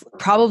was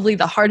probably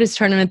the hardest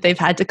tournament they've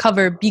had to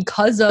cover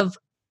because of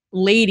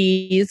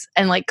ladies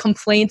and like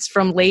complaints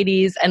from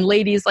ladies, and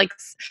ladies like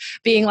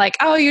being like,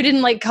 oh, you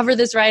didn't like cover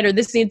this right, or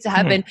this needs to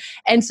happen.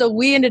 And so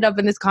we ended up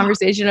in this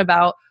conversation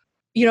about,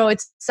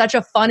 it's such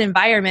a fun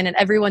environment and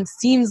everyone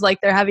seems like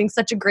they're having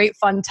such a great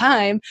fun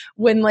time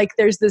when like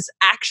there's this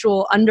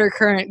actual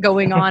undercurrent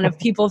going on of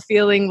people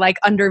feeling like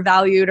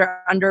undervalued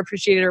or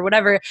underappreciated or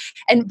whatever.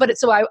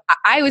 So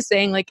I was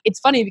saying, like, it's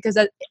funny because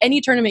at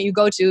any tournament you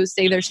go to,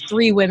 say there's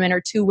 3 women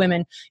or 2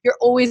 women, you're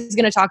always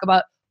going to talk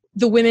about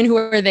the women who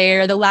are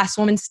there, the last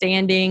woman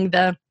standing,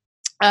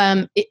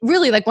 it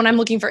really, like when I'm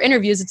looking for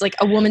interviews, it's like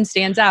a woman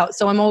stands out.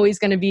 So I'm always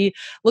going to be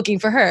looking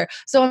for her.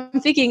 So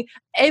I'm thinking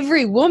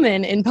every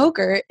woman in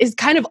poker is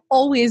kind of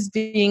always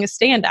being a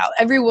standout.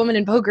 Every woman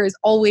in poker is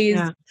always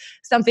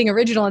something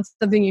original and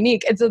something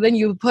unique. And so then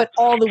you put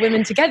all the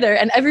women together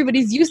and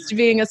everybody's used to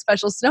being a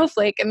special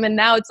snowflake. And then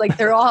now it's like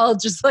they're all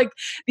just like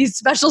these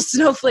special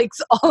snowflakes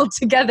all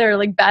together,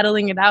 like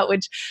battling it out,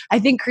 which I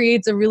think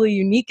creates a really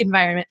unique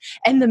environment.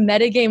 And the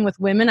metagame with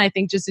women, I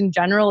think just in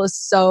general, is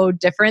so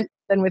different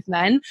than with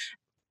men.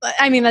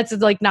 I mean, that's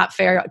like not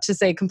fair to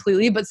say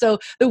completely, but so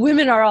the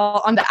women are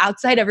all on the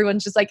outside.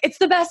 Everyone's just like, it's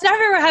the best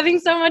ever. We're having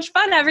so much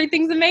fun.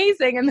 Everything's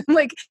amazing. And then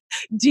like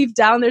deep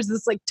down, there's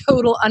this like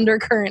total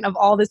undercurrent of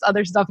all this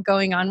other stuff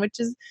going on, which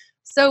is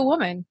so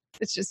woman.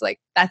 It's just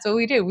like, that's what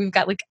we do. We've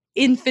got like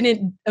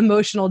infinite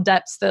emotional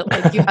depths that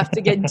like you have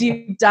to get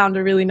deep down to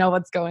really know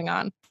what's going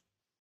on.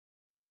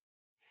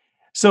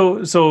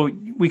 So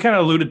we kind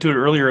of alluded to it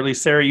earlier, at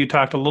least Sarah, you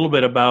talked a little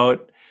bit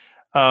about,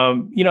 I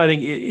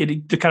think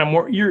it the kind of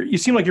more, you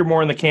seem like you're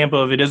more in the camp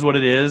of it is what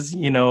it is.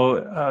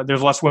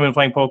 There's less women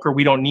playing poker.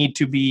 We don't need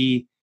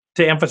to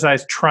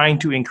emphasize trying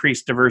to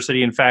increase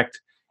diversity. In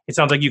fact, it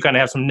sounds like you kind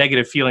of have some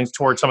negative feelings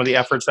towards some of the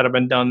efforts that have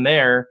been done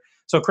there.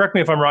 So correct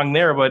me if I'm wrong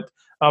there, but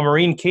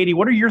Maureen, Katie,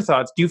 what are your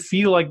thoughts? Do you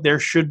feel like there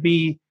should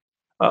be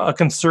a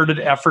concerted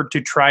effort to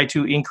try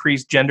to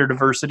increase gender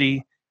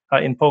diversity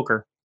in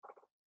poker?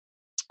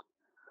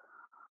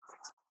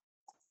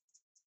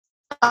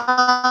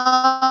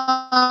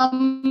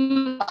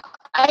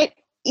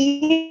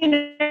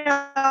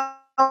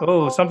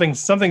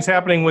 Something's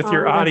happening with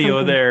your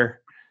audio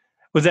there.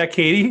 Was that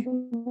Katie?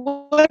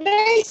 What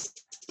I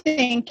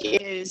think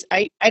is,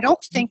 I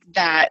don't think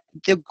that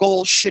the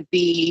goal should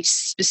be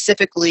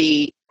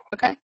specifically,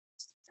 okay.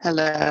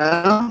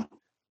 Hello?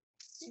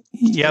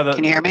 Yeah.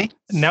 Can you hear me?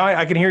 Now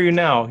I can hear you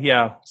now.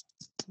 Yeah.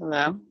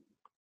 Hello?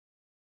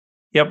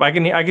 Yep, I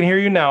can hear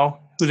you now.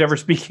 Who's ever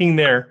speaking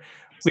there?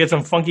 We had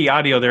some funky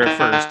audio there at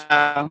first.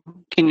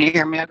 Can you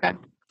hear me okay?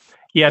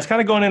 Yeah, it's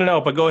kind of going in and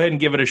out, but go ahead and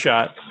give it a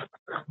shot.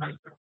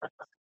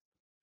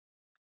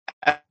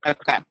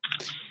 Okay.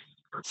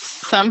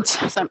 Sorry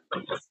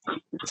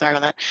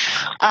about that.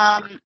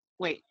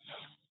 Wait.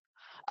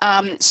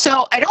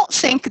 So I don't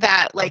think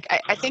that, like,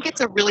 I think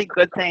it's a really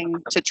good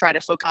thing to try to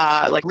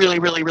focus, like really,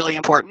 really, really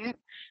important.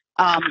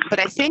 But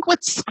I think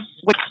what's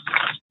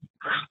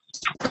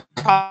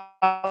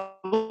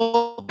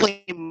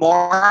probably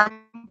more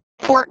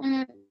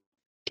important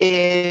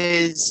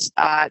is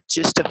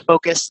just to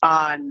focus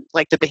on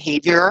like the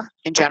behavior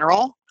in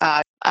general.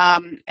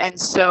 And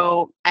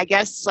so I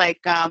guess like,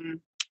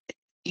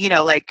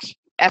 like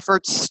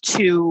efforts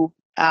to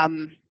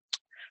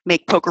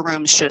make poker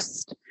rooms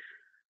just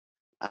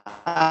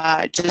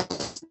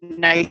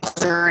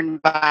nicer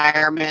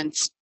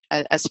environments,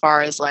 as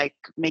far as like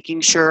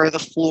making sure the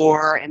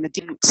floor and the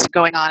didn't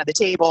going on at the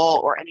table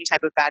or any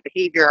type of bad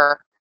behavior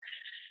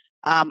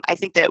I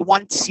think that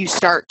once you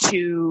start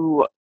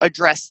to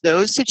address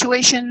those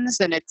situations,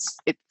 then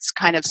it's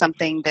kind of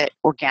something that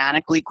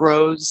organically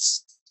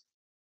grows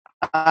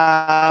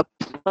a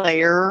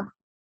player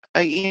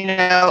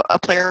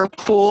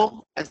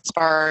pool as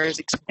far as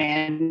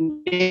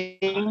expanding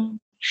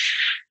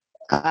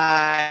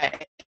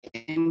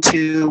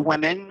into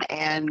women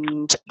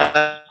and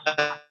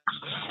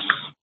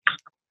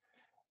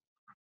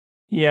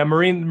Yeah,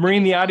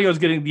 Maureen, the audio is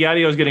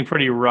getting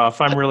pretty rough.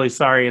 I'm really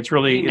sorry. It's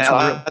really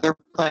other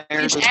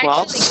players as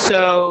well.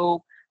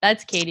 So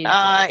that's Katie.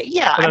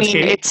 Yeah, Oh, I mean,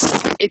 Katie?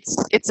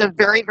 it's a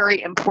very,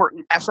 very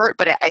important effort,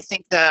 but I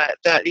think the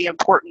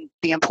important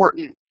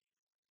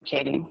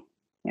Katie,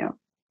 yeah,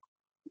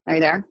 are you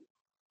there?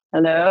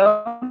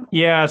 Hello?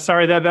 Yeah,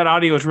 sorry, that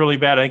audio is really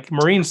bad. I think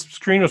Maureen's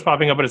screen was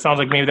popping up, but it sounds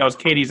like maybe that was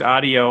Katie's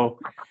audio.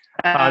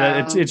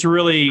 It's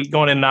really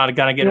going in and out,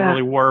 kind of getting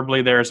really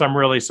warbly there. So I'm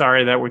really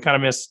sorry that we kind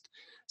of missed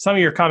some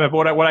of your comment.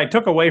 But what I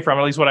took away from,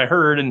 at least what I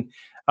heard, and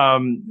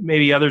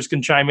maybe others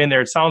can chime in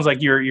there. It sounds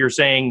like you're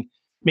saying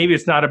maybe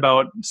it's not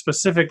about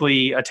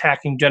specifically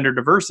attacking gender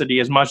diversity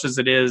as much as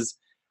it is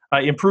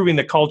improving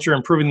the culture,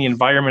 improving the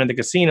environment in the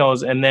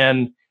casinos, and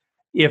then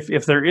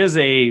if there is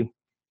a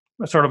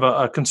sort of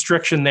a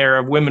constriction there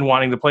of women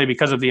wanting to play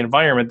because of the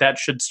environment, that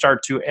should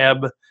start to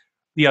ebb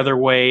the other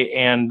way,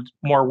 and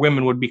more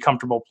women would be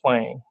comfortable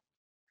playing.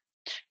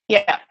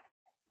 Yeah,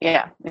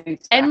 exactly.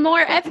 And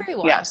more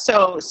everyone. Yeah,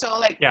 so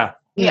like yeah,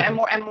 and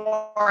more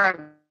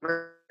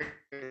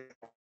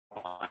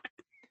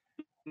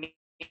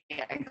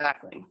yeah,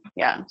 exactly.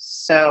 Yeah.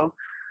 So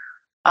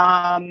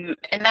and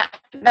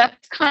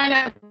that's kind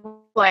of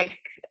like,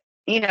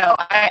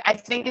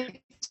 I think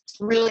it's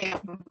really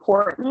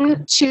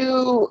important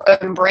to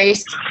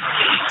embrace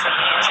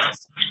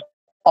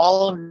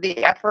all of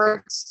the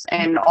efforts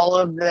and all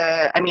of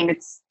the, I mean,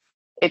 it's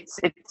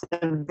a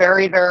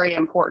very, very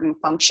important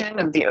function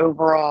of the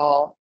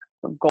overall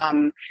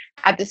goal.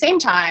 At the same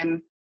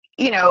time,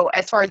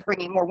 as far as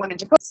bringing more women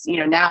to books,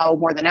 now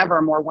more than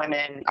ever, more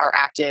women are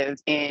active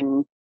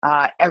in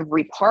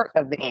every part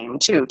of the game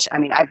too. I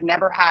mean, I've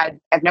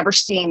never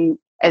seen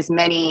as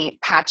many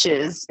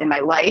patches in my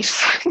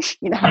life,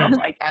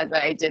 like as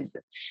I did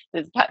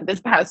this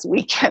past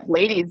week at the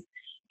ladies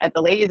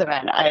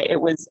event.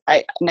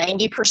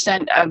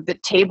 90% of the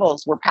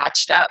tables were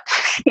patched up.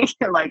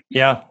 Like,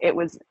 yeah, and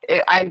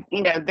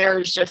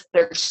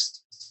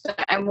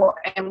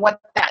what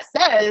that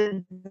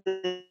says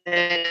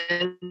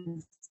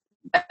is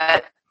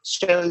that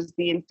shows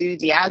the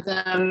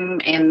enthusiasm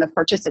and the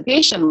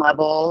participation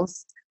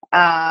levels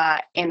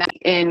in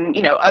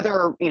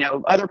other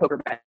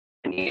poker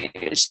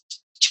venues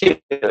too.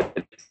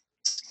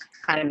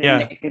 Kind of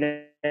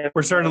indicative.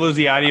 We're starting to lose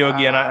the audio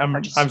again.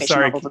 I'm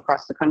sorry. Levels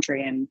across the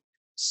country, and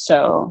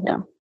so yeah.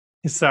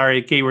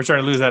 Sorry, Kate, we're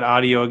starting to lose that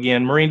audio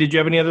again. Maureen, did you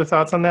have any other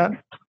thoughts on that?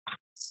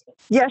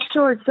 Yeah,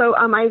 sure. So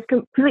I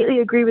completely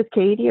agree with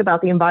Katie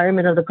about the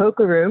environment of the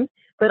poker room,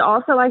 but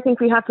also I think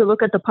we have to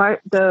look at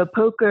the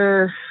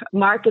poker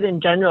market in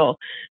general,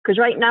 because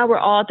right now we're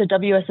all at the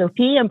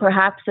WSOP, and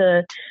perhaps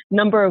the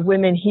number of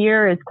women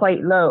here is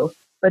quite low.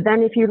 But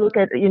then if you look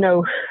at,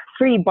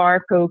 free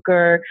bar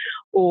poker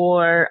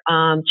or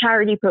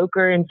charity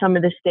poker in some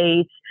of the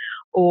states,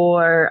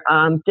 or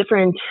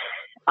different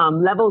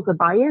levels of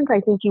buy-ins,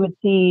 I think you would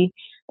see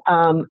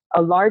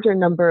a larger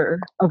number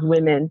of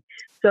women.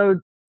 So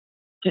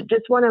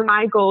just one of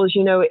my goals,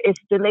 if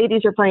the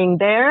ladies are playing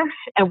there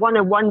and want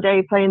to one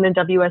day play in the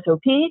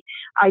WSOP,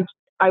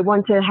 I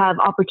want to have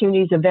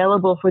opportunities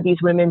available for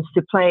these women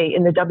to play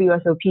in the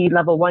WSOP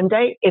level one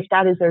day. If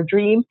that is their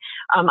dream,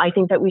 I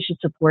think that we should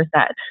support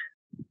that.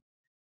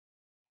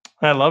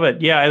 I love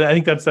it. Yeah, I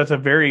think that's a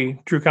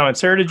very true comment.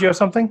 Sarah, did you have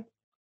something?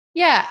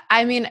 Yeah,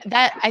 I mean,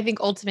 that I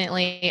think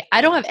ultimately, I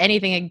don't have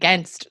anything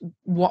against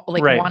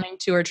wanting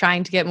to or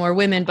trying to get more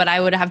women, but I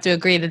would have to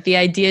agree that the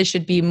idea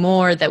should be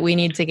more that we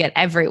need to get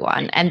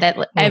everyone, and that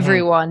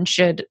everyone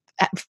should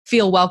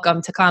feel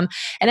welcome to come.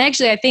 And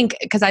actually, I think,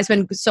 because I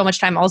spend so much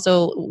time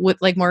also with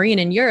like Maureen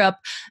in Europe,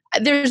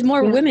 there's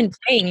more women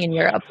playing in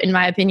Europe, in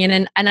my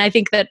opinion. And I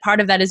think that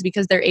part of that is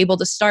because they're able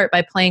to start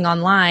by playing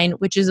online,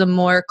 which is a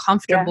more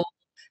comfortable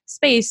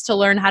space to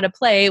learn how to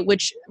play,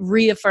 which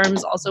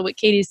reaffirms also what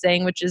Katie's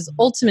saying, which is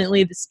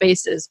ultimately the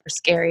spaces are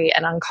scary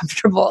and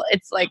uncomfortable.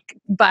 It's like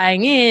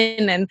buying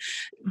in and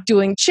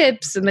doing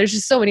chips, and there's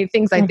just so many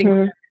things I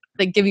think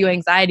that give you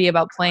anxiety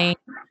about playing,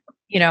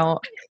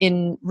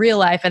 in real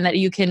life, and that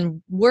you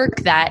can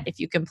work that if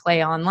you can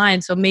play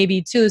online. So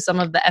maybe too, some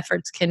of the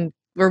efforts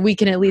we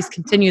can at least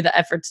continue the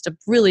efforts to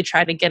really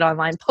try to get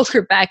online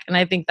poker back. And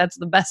I think that's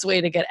the best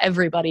way to get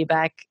everybody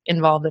back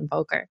involved in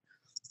poker.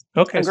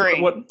 Okay. Agree.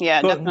 So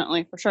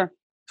definitely, for sure.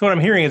 So what I'm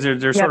hearing is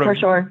there's sort of, for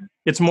sure.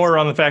 It's more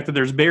on the fact that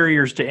there's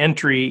barriers to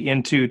entry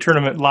into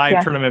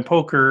live tournament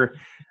poker,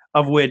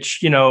 of which,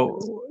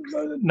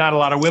 not a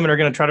lot of women are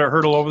going to try to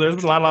hurdle over.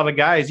 There's not a lot of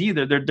guys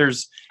either. They're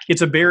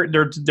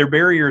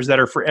barriers that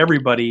are for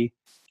everybody,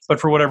 but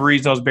for whatever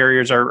reason, those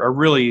barriers are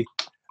really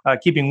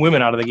keeping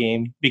women out of the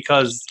game,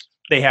 because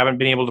they haven't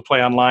been able to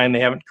play online. They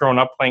haven't grown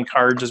up playing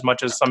cards as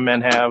much as some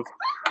men have.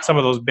 Some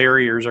of those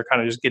barriers are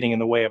kind of just getting in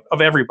the way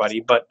of everybody,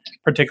 but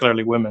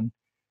particularly women.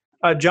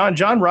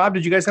 John, Rob,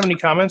 did you guys have any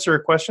comments or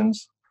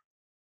questions?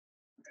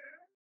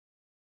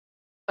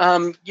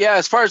 Yeah,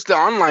 as far as the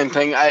online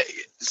thing,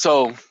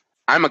 so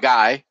I'm a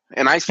guy,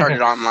 and I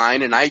started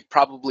online, and I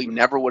probably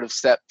never would have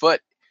set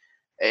foot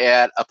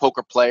at a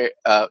poker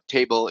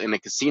table in a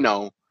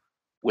casino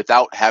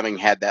without having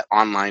had that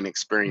online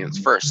experience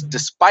first,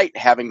 despite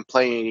having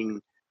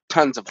playing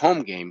tons of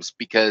home games,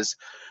 because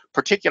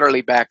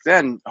particularly back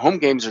then, home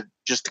games are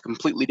just a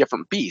completely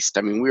different beast.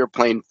 I mean, we were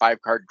playing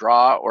 5-card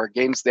draw or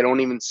games they don't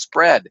even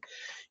spread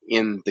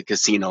in the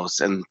casinos,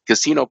 and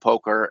casino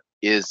poker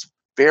is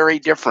very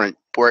different,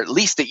 or at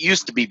least it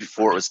used to be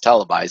before it was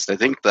televised. I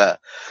think the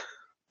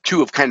two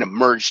have kind of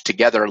merged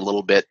together a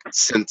little bit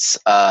since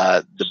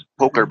the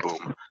poker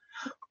boom.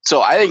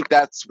 So I think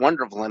that's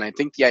wonderful, and I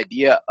think the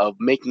idea of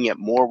making it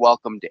more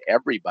welcome to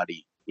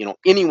everybody,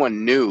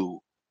 anyone new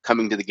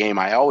coming to the game,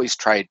 I always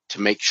try to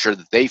make sure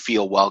that they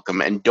feel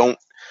welcome and don't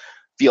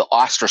feel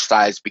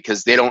ostracized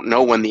because they don't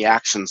know when the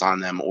action's on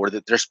them, or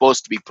that they're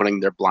supposed to be putting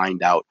their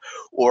blind out,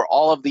 or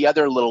all of the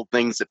other little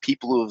things that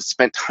people who have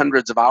spent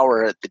hundreds of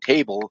hours at the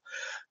table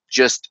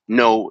just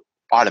know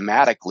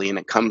automatically, and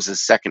it comes as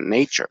second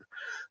nature.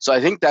 So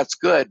I think that's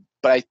good,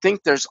 but I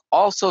think there's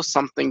also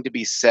something to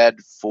be said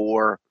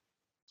for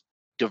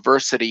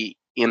diversity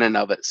in and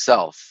of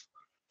itself.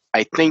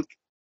 I think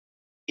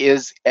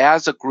as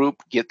a group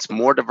gets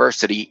more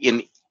diversity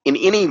in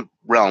any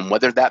realm,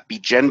 whether that be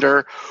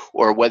gender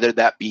or whether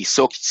that be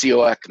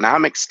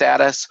socioeconomic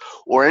status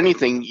or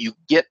anything, you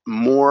get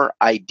more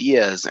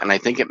ideas, and I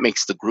think it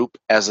makes the group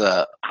as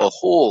a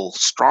whole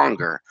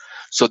stronger.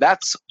 So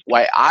that's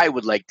why I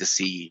would like to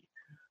see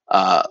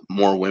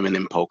more women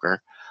in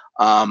poker.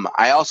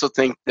 I also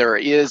think there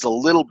is a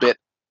little bit,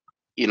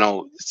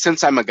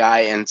 since I'm a guy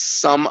and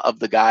some of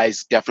the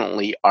guys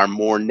definitely are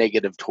more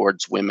negative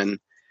towards women,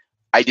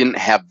 I didn't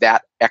have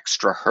that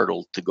extra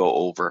hurdle to go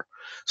over.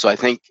 So I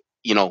think,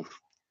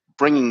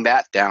 bringing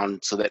that down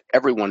so that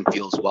everyone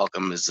feels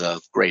welcome is a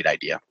great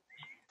idea.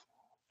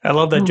 I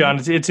love that,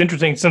 John. It's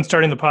interesting. Since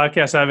starting the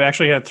podcast, I've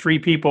actually had 3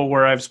 people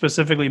where I've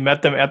specifically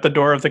met them at the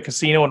door of the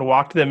casino and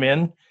walked them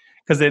in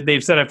because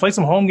they've said, I play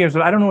some home games,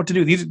 but I don't know what to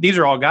do. These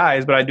are all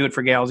guys, but I do it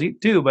for gals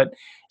too. But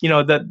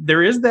that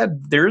there is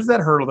that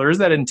hurdle. There is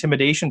that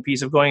intimidation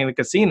piece of going in the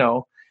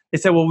casino. They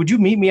said, well, would you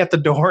meet me at the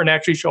door and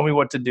actually show me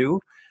what to do?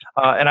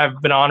 And I've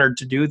been honored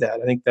to do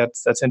that. I think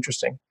that's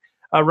interesting.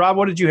 Rob,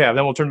 what did you have?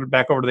 Then we'll turn it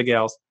back over to the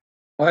gals.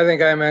 Well, I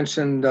think I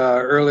mentioned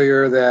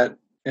earlier that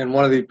in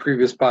one of the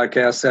previous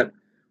podcasts that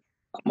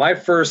my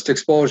first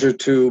exposure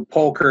to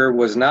poker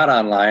was not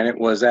online. It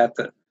was at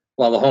the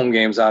home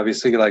games,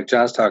 obviously, like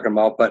John's talking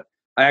about. But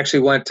I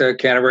actually went to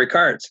Canterbury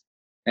Cards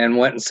and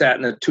went and sat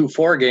in a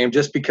 2-4 game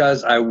just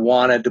because I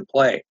wanted to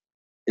play.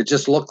 It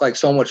just looked like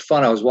so much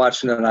fun. I was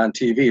watching it on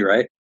TV,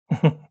 right?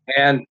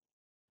 And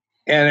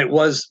it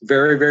was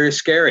very, very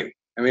scary.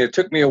 I mean, it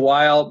took me a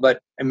while,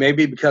 but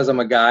maybe because I'm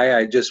a guy,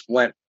 I just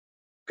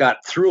got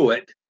through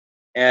it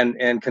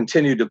and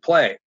continued to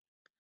play.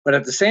 But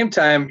at the same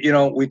time,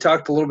 we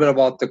talked a little bit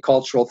about the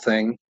cultural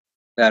thing,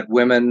 that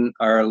women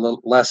are a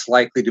little less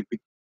likely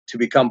to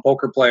become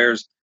poker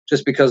players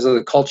just because of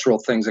the cultural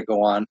things that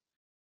go on.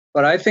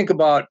 But I think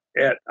about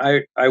it,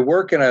 I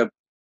work in a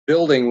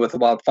building with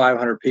about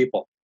 500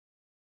 people.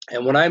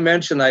 And when I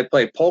mentioned I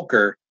play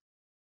poker,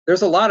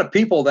 there's a lot of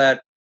people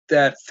that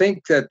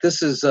think that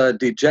this is a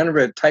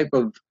degenerate type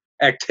of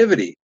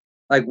activity.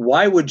 Like,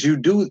 why would you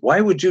do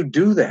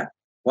that?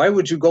 Why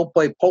would you go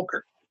play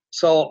poker?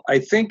 So I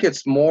think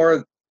it's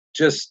more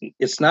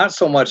it's not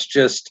so much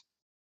just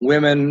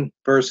women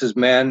versus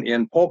men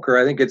in poker.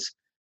 I think it's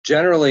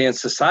generally in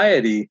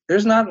society,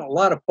 there's not a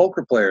lot of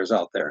poker players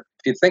out there,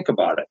 if you think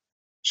about it.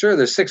 Sure,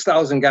 there's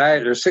 6,000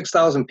 guys, there's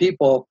 6,000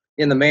 people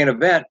in the main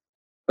event,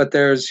 but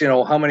there's,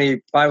 how many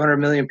 500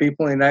 million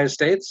people in the United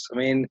States? I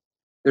mean,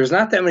 there's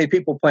not that many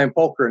people playing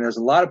poker, and there's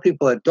a lot of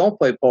people that don't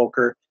play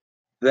poker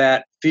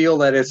that feel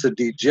that it's a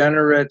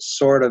degenerate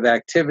sort of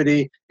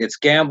activity. It's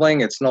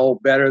gambling. It's no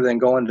better than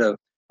going to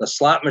the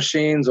slot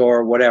machines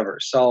or whatever.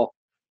 So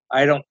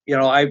I don't,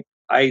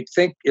 I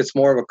think it's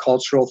more of a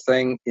cultural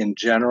thing in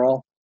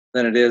general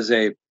than it is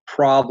a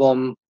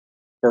problem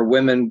for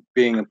women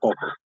being in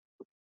poker.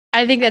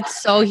 I think that's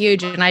so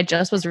huge. And I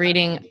just was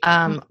reading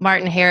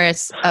Martin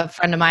Harris, a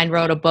friend of mine,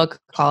 wrote a book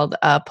called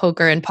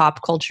Poker and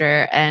Pop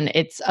Culture. And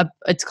it's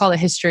called A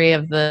History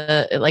of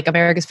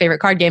America's Favorite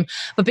Card Game.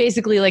 But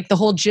basically, the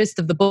whole gist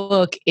of the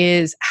book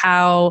is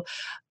how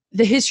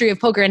the history of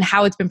poker and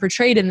how it's been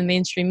portrayed in the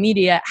mainstream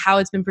media, how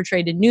it's been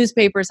portrayed in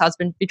newspapers, how it's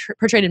been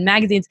portrayed in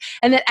magazines,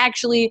 and that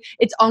actually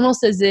it's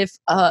almost as if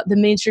the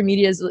mainstream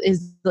media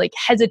is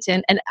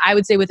hesitant, and I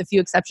would say with a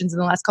few exceptions in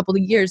the last couple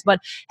of years,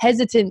 but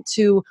hesitant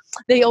to,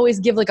 they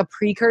always give a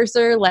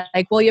precursor,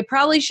 well, you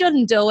probably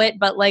shouldn't do it,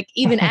 but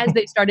even as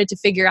they started to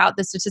figure out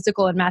the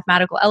statistical and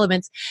mathematical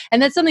elements,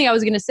 and that's something I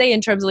was going to say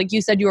in terms of,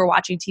 you said you were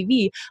watching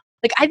TV,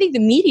 like, I think the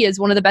media is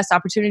one of the best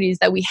opportunities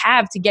that we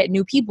have to get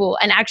new people.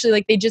 And actually,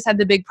 like, they just had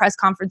the big press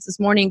conference this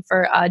morning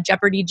for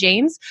Jeopardy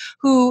James,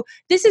 who,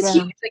 this is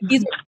huge. Like,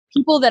 these are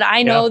people that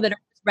I know that are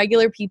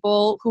regular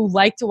people who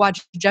like to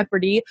watch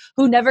Jeopardy,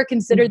 who never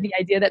considered the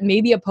idea that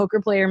maybe a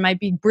poker player might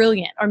be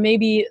brilliant, or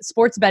maybe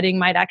sports betting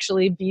might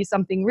actually be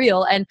something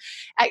real. And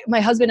my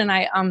husband and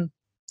I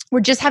were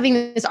just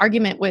having this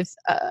argument with,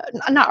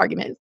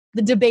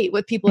 the debate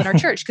with people in our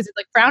church, because it's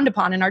like frowned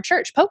upon in our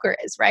church. Poker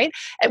is, right?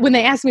 And when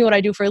they ask me what I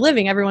do for a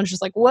living, everyone's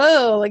just like,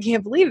 whoa, I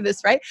can't believe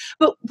this, right?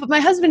 But my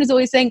husband is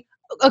always saying,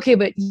 okay,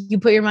 but you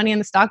put your money in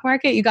the stock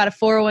market, you got a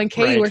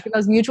 401k, you work in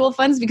those mutual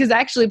funds, because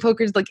actually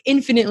poker is like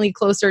infinitely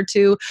closer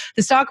to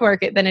the stock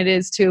market than it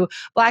is to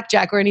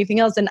blackjack or anything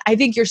else. And I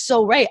think you're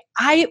so right.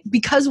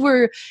 Because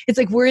it's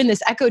like we're in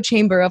this echo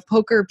chamber of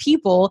poker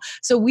people,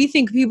 so we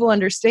think people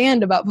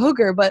understand about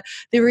poker, but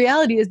the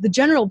reality is the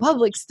general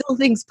public still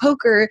thinks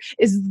poker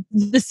is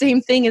the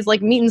same thing as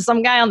like meeting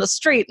some guy on the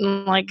street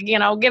and like, you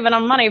know, giving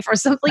him money for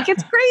something. Like,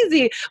 it's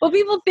crazy. What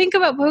people think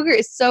about poker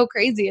is so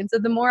crazy. And so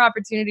the more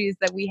opportunities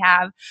that we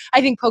have, I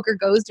think Poker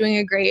Go is doing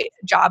a great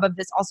job of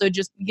this. Also,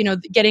 just, you know,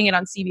 getting it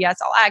on CBS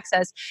All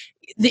Access,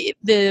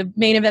 the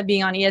main event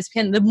being on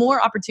ESPN, the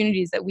more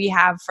opportunities that we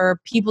have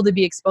for people to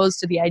be exposed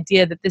to the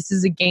idea that this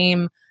is a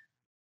game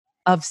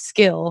of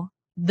skill,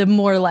 the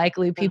more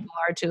likely people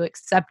are to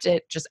accept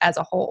it just as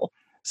a whole.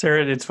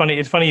 Sarah, it's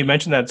funny you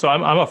mentioned that. So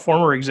I'm a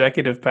former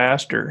executive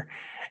pastor,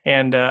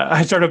 and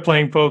I started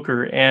playing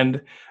poker,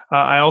 and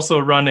I also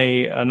run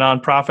a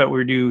nonprofit where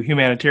we do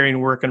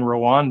humanitarian work in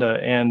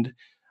Rwanda. And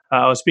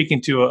I was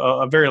speaking to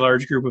a very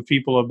large group of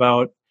people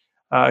about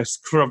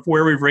sort of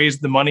where we've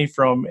raised the money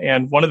from.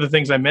 And one of the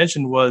things I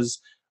mentioned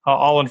was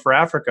All In for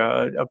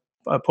Africa,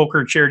 a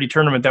poker charity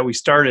tournament that we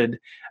started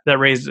that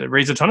raised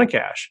a ton of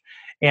cash.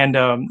 And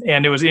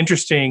it was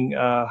interesting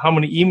how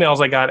many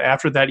emails I got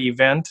after that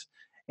event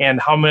and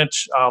how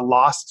much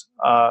lost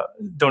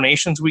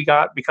donations we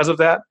got because of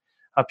that.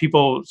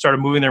 People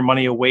started moving their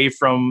money away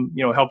from,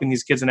 you know, helping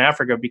these kids in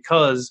Africa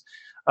because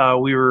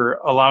we were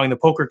allowing the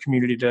poker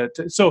community to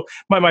so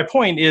my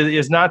point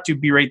is not to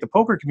berate the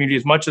poker community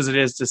as much as it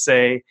is to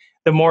say,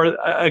 the more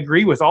I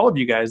agree with all of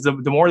you guys, the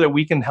more that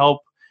we can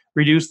help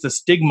reduce the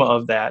stigma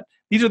of that.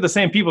 These are the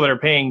same people that are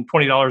paying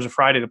 $20 a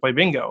Friday to play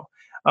bingo.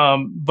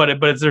 But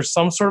there's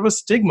some sort of a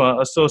stigma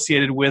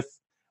associated with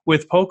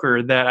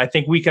poker that I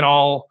think we can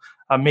all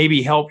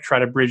maybe help try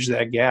to bridge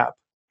that gap.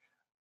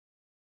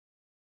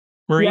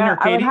 Maureen or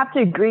Katie? I would have to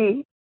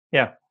agree.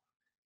 Yeah.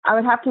 I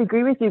would have to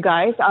agree with you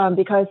guys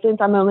because since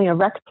I'm only a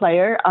rec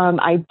player,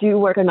 I do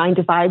work a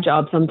 9-to-5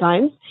 job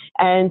sometimes.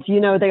 And, you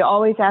know, they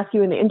always ask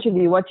you in the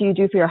interview, what do you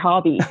do for your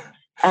hobby?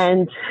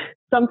 And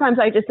sometimes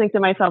I just think to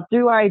myself,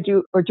 do I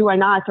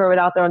not throw it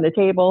out there on the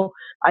table?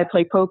 I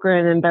play poker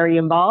and I'm very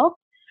involved.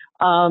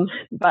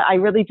 But I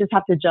really just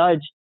have to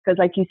judge because,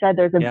 like you said,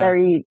 there's a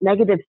very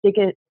negative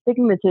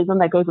stigmatism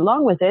that goes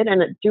along with it.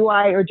 And do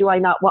I or do I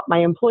not want my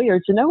employer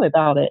to know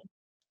about it?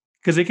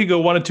 Because it could go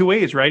one of two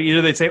ways, right?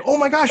 Either they'd say, oh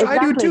my gosh,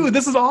 exactly. I do too.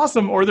 This is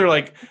awesome. Or they're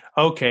like,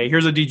 okay,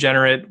 here's a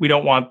degenerate. We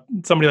don't want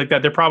somebody like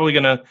that. They're probably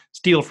going to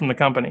steal from the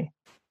company.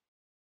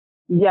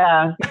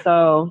 Yeah.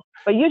 So,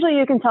 but usually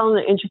you can tell in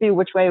the interview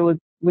which way it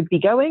would be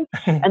going.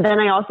 And then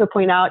I also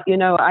point out, you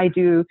know, I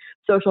do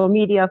social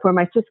media for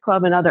my Swiss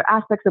Club and other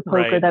aspects of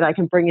poker that I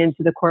can bring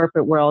into the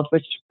corporate world,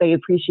 which they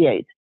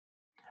appreciate.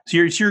 So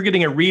you're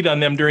getting a read on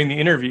them during the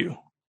interview.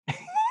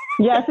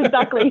 Yes,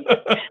 exactly.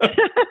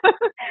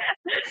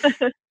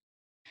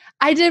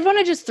 I did want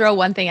to just throw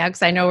one thing out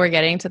because I know we're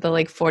getting to the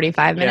like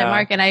 45-minute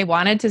mark. And I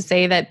wanted to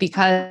say that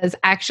because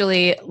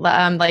actually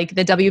like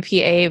the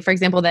WPA, for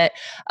example, that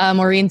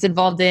Maureen's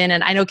involved in,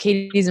 and I know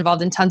Katie's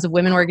involved in tons of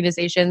women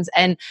organizations.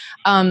 And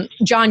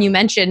John, you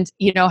mentioned,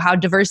 you know, how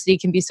diversity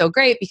can be so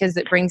great because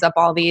it brings up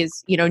all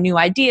these, you know, new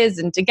ideas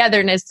and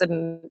togetherness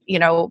and, you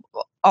know,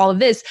 all of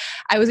this.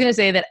 I was going to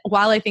say that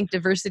while I think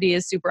diversity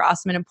is super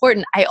awesome and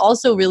important, I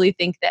also really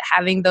think that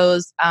having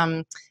those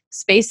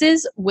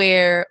spaces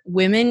where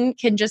women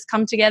can just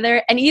come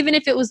together, and even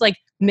if it was like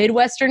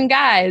Midwestern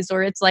guys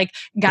or it's like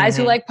guys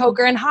who like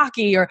poker and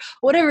hockey or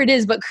whatever it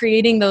is, but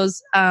creating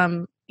those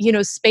you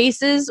know,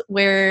 spaces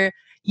where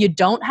you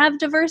don't have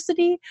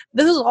diversity,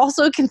 those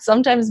also can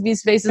sometimes be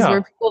spaces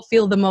where people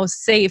feel the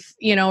most safe,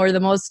 you know, or the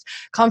most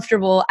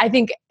comfortable. I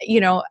think, you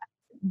know,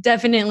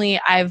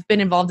 definitely I've been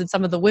involved in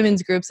some of the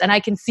women's groups and I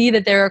can see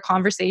that there are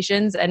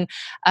conversations and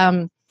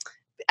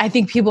I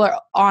think people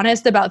are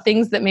honest about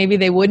things that maybe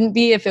they wouldn't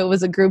be if it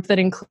was a group that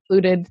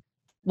included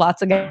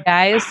lots of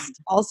guys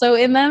also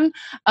in them.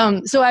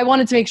 So I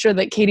wanted to make sure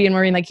that Katie and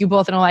Maureen, like you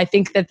both know, I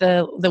think that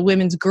the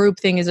women's group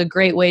thing is a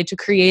great way to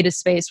create a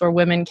space where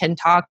women can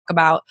talk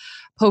about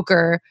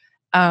poker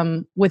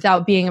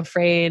without being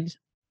afraid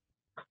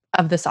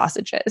of the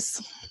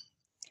sausages.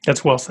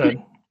 That's well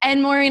said.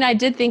 And Maureen, I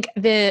did think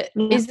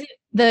is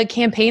the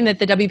campaign that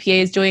the WPA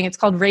is doing, it's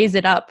called Raise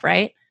It Up,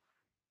 right?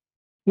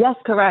 Yes,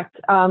 correct.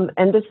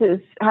 And this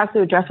has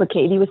to address what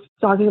Katie was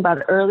talking about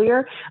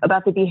earlier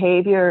about the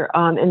behavior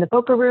in the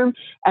poker room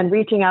and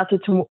reaching out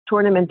to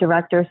tournament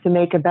directors to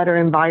make a better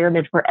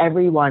environment for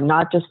everyone,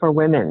 not just for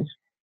women.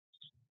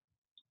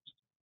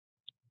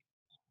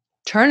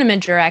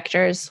 Tournament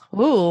directors.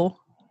 Ooh,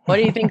 what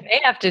do you think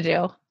they have to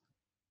do?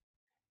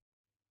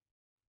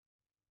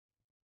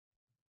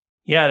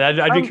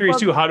 Yeah, I'd be curious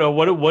too.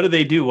 What do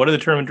they do? What do the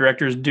tournament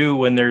directors do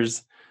when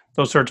there's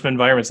those sorts of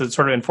environments? Is it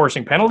sort of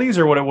enforcing penalties,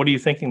 or what are you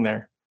thinking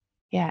there?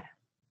 Yeah.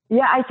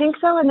 Yeah, I think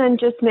so. And then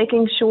just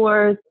making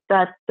sure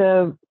that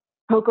the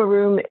poker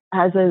room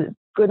has a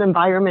good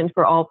environment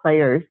for all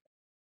players.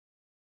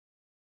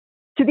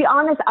 To be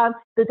honest,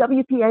 the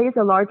WPA is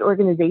a large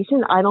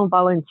organization. I don't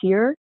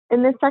volunteer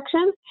in this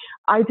section.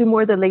 I do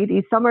more the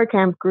ladies summer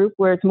camp group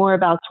where it's more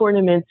about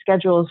tournament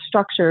schedules,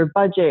 structure,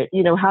 budget,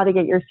 how to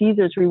get your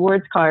Caesars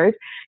rewards cards,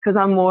 because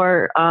I'm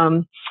more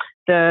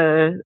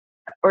the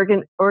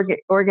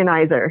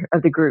organizer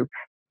of the group.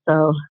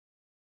 So.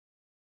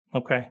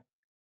 Okay.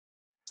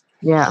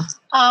 Yeah.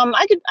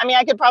 I could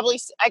probably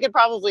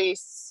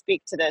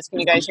speak to this.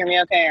 Can you guys hear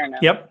me okay or no?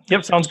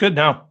 Yep. Sounds good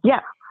now.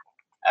 Yeah.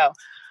 Oh.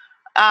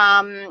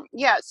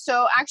 Yeah.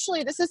 So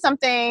actually, this is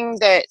something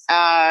that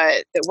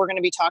we're going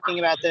to be talking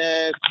about.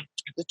 The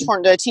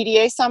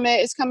TDA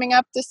summit is coming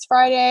up this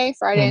Friday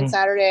and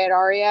Saturday at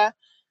Aria.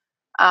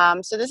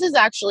 So this is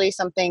actually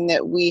something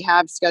that we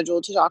have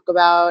scheduled to talk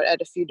about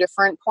at a few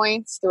different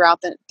points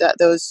throughout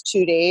those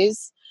 2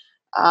 days.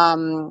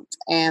 And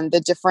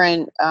the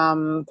different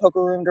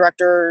poker room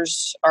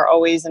directors are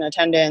always in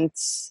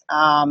attendance.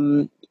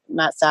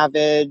 Matt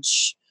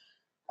Savage,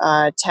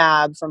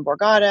 Tab from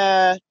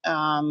Borgata,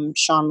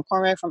 Sean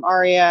McCormick from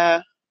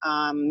Aria.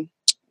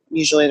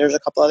 Usually there's a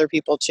couple other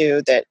people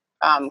too that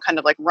kind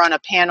of like run a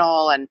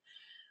panel and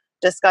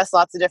discuss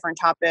lots of different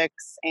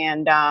topics.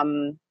 And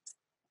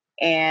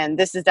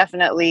this is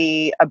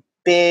definitely a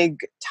big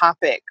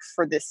topic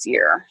for this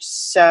year.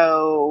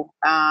 So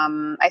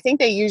I think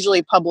they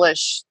usually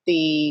publish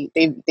they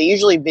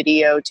usually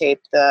videotape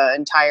the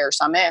entire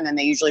summit, and then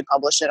they usually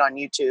publish it on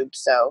YouTube.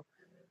 So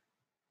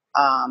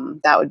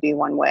that would be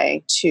one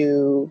way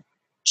to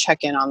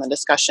check in on the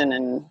discussion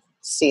and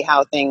see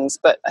how things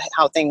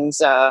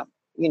go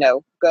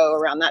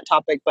around that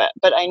topic. But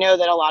I know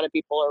that a lot of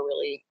people are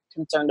really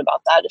concerned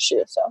about that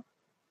issue. So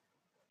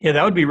yeah,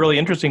 that would be really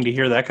interesting to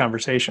hear that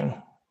conversation.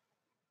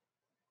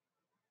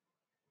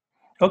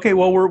 Okay,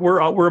 well,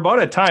 we're about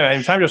at time. I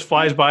mean, time just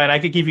flies by, and I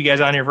could keep you guys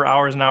on here for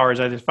hours and hours.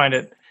 I just find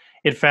it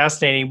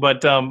fascinating.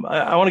 But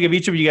I want to give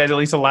each of you guys at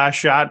least a last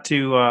shot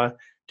to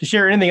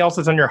share anything else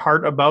that's on your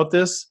heart about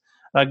this,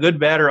 good,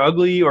 bad, or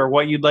ugly, or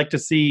what you'd like to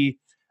see,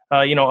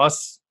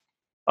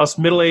 us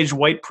middle-aged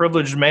white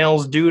privileged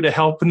males do to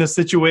help in this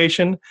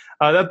situation.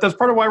 That's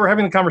part of why we're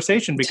having the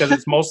conversation, because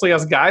it's mostly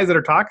us guys that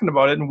are talking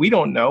about it, and we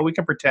don't know. We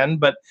can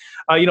pretend, but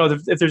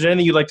if there's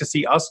anything you'd like to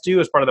see us do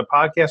as part of the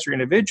podcast or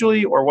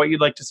individually, or what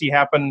you'd like to see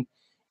happen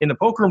in the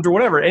poker rooms or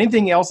whatever,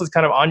 anything else that's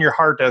kind of on your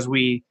heart as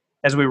we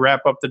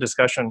wrap up the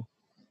discussion.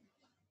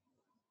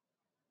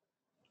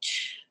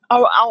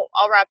 Oh,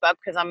 I'll wrap up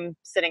because I'm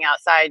sitting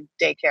outside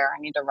daycare. I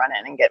need to run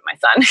in and get my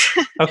son.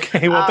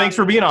 Okay, well, thanks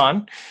for being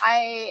on.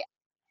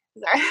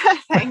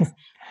 Thanks.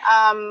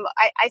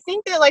 I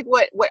think that like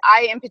what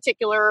I in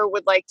particular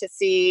would like to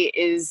see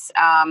is,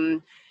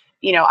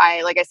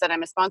 like I said,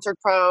 I'm a sponsored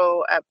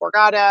pro at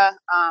Borgata.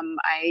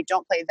 I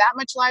don't play that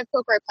much live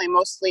poker. I play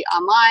mostly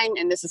online,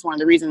 and this is one of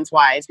the reasons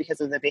why, is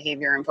because of the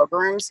behavior in poker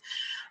rooms.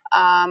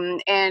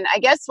 And I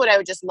guess what I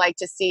would just like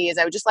to see is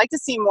I would just like to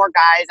see more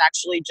guys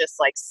actually just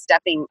like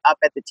stepping up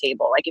at the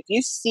table. Like if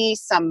you see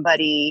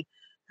somebody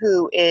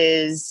who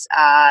is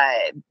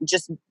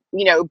just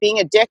being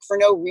a dick for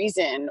no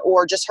reason,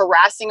 or just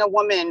harassing a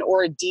woman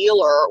or a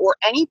dealer or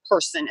any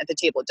person at the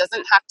table. It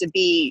doesn't have to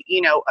be,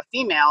 a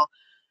female.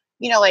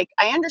 Like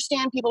I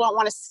understand people don't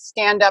want to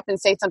stand up and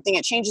say something.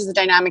 It changes the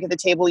dynamic of the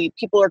table.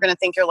 People are going to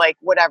think you're like,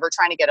 whatever,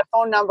 trying to get a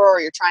phone number,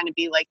 or you're trying to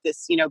be like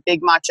this,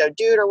 big macho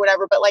dude or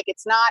whatever. But like,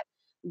 it's not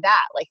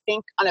that. Like,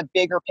 think on a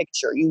bigger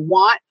picture. You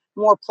want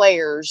more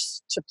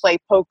players to play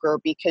poker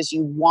because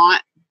you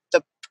want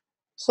the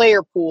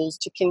player pools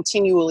to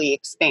continually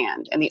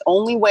expand. And the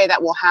only way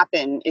that will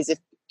happen is if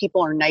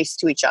people are nice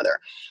to each other.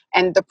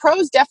 And the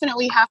pros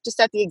definitely have to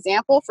set the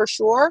example for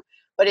sure.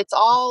 But it's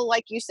all,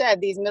 like you said,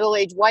 these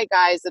middle-aged white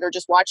guys that are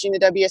just watching the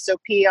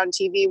WSOP on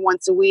TV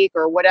once a week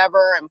or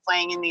whatever and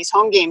playing in these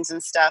home games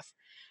and stuff.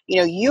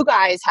 You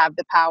guys have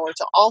the power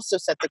to also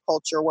set the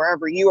culture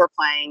wherever you are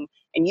playing.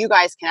 And you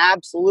guys can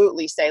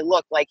absolutely say,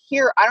 look, like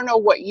here, I don't know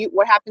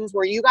what happens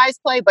where you guys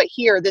play, but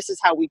here, this is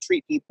how we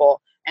treat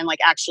people, and like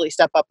actually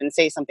step up and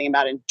say something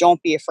about it. And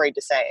don't be afraid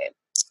to say it.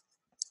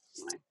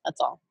 Anyway, that's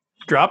all.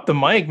 Drop the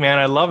mic, man.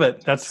 I love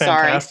it. That's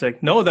fantastic. Sorry.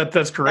 No,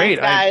 that's great.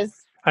 Thanks, guys.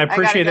 I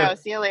appreciate it.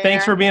 See you later.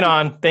 Thanks for being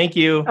on. Thank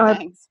you.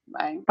 Thanks.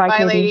 Bye.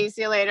 Bye, ladies.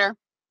 See you later.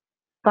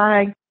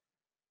 Bye.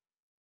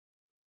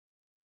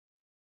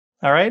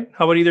 All right.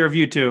 How about either of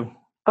you two?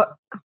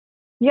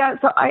 Yeah,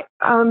 so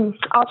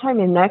I'll chime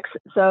in next.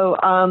 So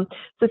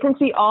since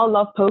we all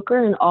love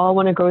poker and all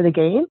want to grow the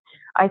game,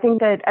 I think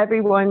that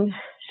everyone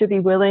should be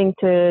willing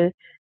to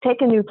take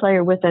a new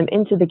player with them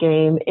into the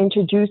game,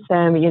 introduce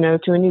them,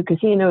 to a new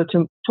casino,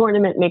 to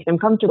tournament, make them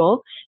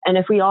comfortable. And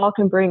if we all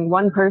can bring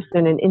one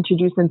person and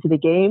introduce them to the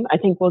game, I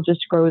think we'll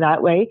just grow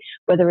that way,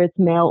 whether it's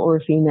male or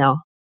female.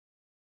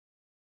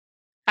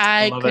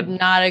 I could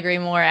not agree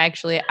more,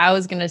 actually. I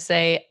was going to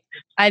say,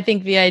 I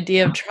think the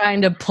idea of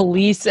trying to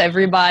police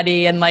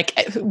everybody and like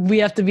we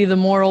have to be the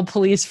moral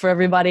police for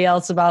everybody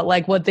else about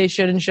like what they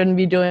should and shouldn't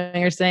be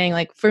doing or saying,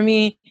 like, for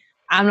me,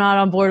 I'm not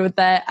on board with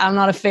that. I'm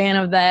not a fan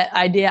of that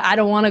idea. I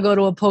don't want to go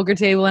to a poker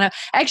table. And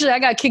I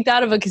got kicked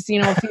out of a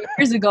casino a few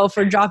years ago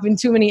for dropping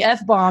too many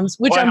F-bombs,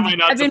 which Why am I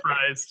not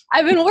surprised?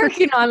 I've been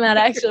working on that,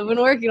 actually. I've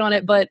been working on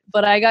it, but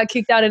I got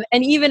kicked out.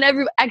 And even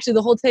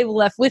the whole table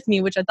left with me,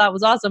 which I thought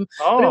was awesome.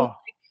 Oh.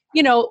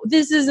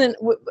 This isn't,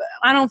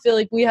 I don't feel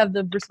like we have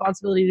the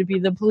responsibility to be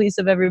the police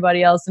of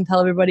everybody else and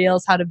tell everybody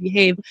else how to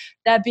behave.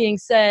 That being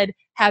said,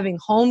 having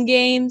home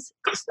games,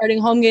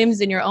 starting home games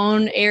in your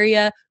own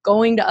area,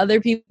 going to other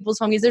people's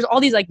home games. There's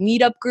all these like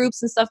meetup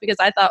groups and stuff because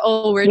I thought,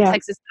 we're in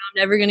Texas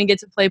now, I'm never going to get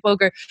to play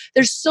poker.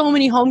 There's so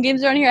many home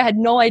games around here. I had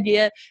no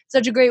idea.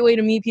 Such a great way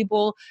to meet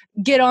people,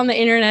 get on the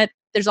internet.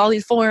 There's all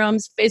these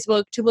forums,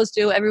 Facebook,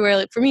 2+2, everywhere.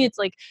 Like for me, it's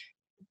like,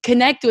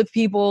 connect with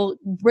people,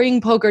 bring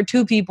poker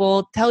to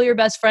people, tell your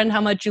best friend how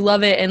much you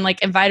love it and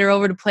like invite her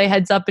over to play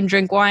heads up and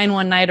drink wine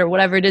one night or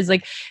whatever it is.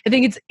 Like, I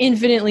think it's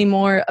infinitely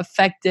more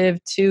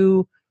effective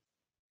to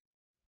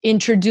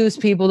introduce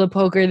people to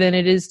poker than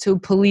it is to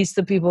police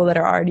the people that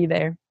are already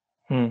there.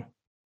 Yeah.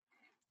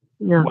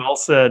 Well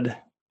said.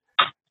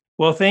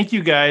 Well, thank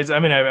you guys. I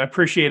mean, I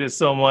appreciate it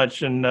so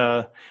much. And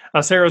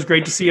Sarah, it was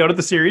great to see you out of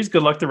the series.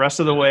 Good luck the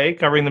rest of the way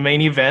covering the main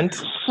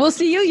event. We'll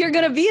see you. You're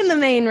going to be in the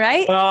main,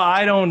 right? Well,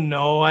 I don't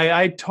know.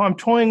 I'm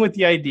toying with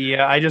the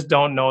idea. I just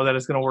don't know that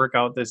it's going to work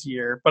out this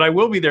year. But I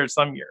will be there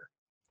some year.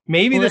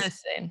 Maybe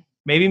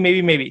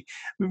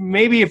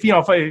Maybe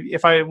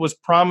if I was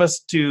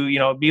promised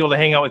to, be able to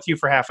hang out with you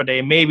for half a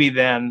day, maybe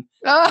then.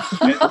 Oh,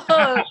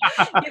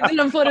 you're going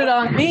to put it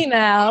on me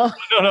now.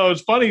 No,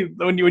 it's funny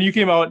when you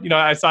came out,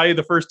 I saw you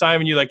the first time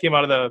and you like came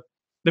out of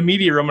the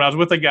media room and I was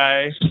with a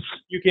guy.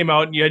 You came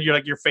out and you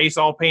had your face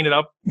all painted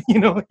up, as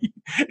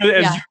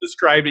you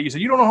described it. You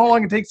said, you don't know how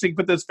long it takes to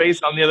put this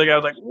face on. The other guy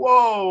was like,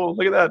 whoa,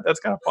 look at that.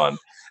 That's kind of fun.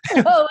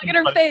 Oh, look at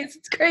her face.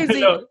 It's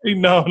crazy.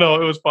 No,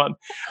 it was fun.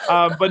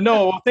 But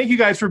no, thank you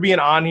guys for being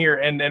on here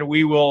and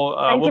we will.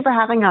 Thank you for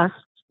having us.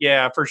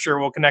 Yeah, for sure.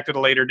 We'll connect at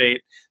a later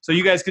date. So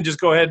you guys can just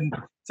go ahead and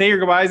say your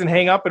goodbyes and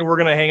hang up and we're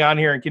going to hang on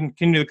here and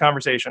continue the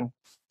conversation.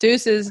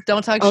 Deuces.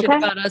 Don't talk shit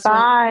about us.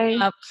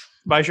 Bye.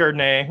 Bye,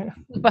 Chardonnay.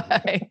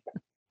 Bye.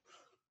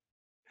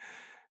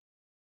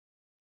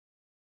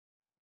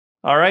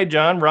 All right,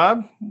 John,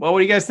 Rob. Well, what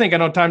do you guys think? I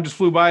know time just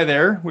flew by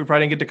there. We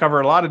probably didn't get to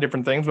cover a lot of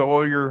different things, but what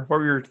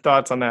were your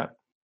thoughts on that?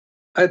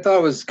 I thought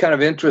it was kind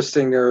of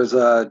interesting. There was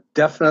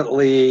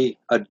definitely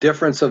a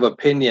difference of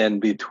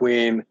opinion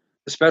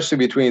especially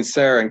between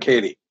Sarah and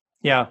Katie.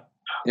 Yeah.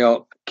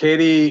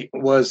 Katie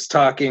was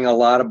talking a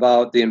lot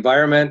about the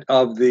environment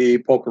of the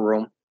poker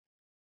room.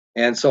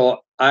 And so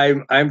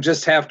I'm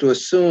just have to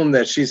assume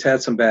that she's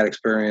had some bad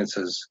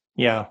experiences.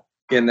 Yeah.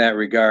 In that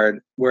regard.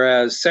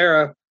 Whereas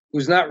Sarah,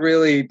 who's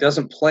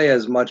doesn't play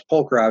as much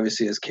poker,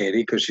 obviously, as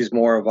Katie, because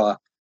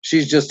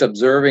she's just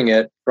observing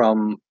it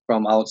from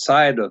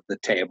outside of the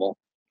table.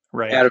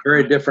 Right. Had a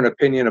very different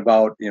opinion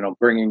about,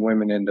 bringing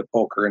women into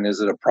poker and is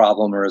it a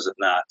problem or is it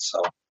not?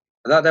 So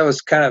I thought that was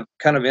kind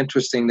of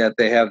interesting that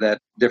they have that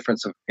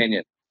difference of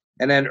opinion.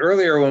 And then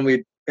earlier when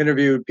we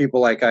interviewed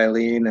people like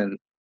Eileen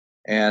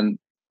and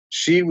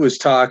she was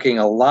talking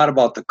a lot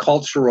about the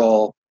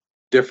cultural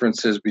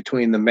differences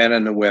between the men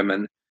and the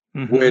women,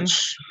 mm-hmm.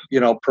 which,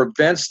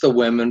 prevents the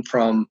women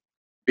from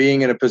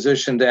being in a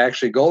position to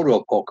actually go to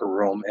a poker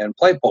room and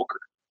play poker.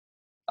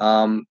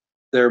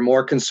 They're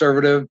more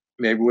conservative,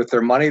 maybe with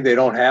their money. They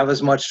don't have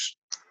as much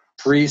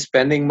free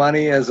spending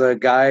money as a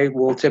guy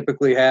will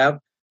typically have.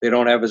 They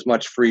don't have as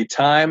much free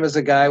time as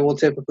a guy will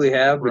typically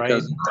have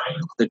because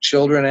of the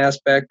children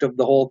aspect of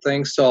the whole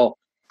thing. So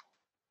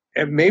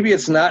maybe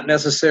it's not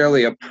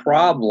necessarily a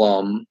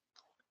problem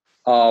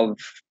of,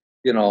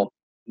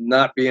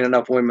 not being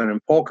enough women in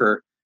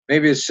poker.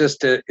 Maybe it's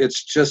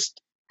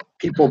just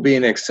people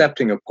being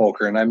accepting of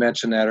poker. And I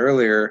mentioned that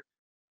earlier.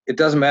 It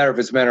doesn't matter if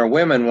it's men or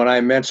women. When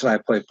I mention I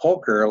play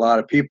poker, a lot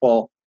of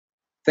people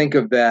think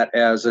of that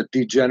as a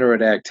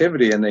degenerate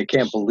activity and they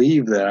can't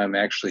believe that I'm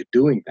actually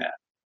doing that.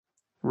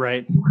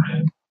 Right.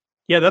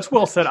 Yeah, that's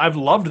well said. I've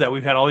loved that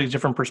we've had all these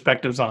different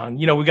perspectives on.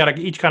 We got to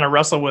each kind of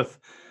wrestle with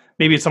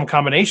maybe it's some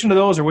combination of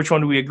those or which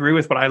one do we agree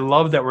with. But I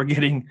love that we're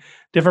getting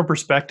different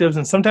perspectives.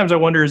 And sometimes I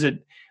wonder, is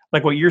it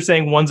like what you're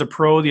saying, one's a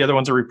pro, the other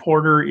one's a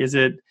reporter? Is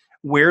it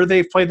where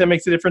they've played that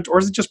makes a difference? Or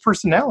is it just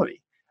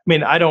personality? I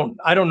mean, I don't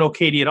know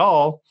Katie at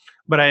all,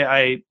 but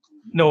I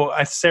know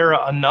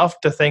Sarah enough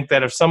to think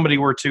that if somebody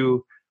were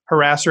to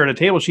harass her at a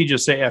table, she'd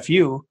just say F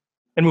you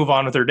and move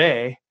on with her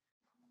day.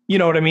 You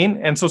know what I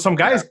mean? And so some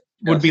guys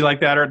would be like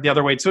that, or the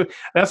other way. So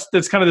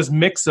that's kind of this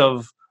mix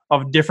of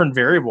different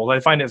variables. I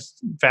find it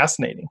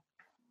fascinating.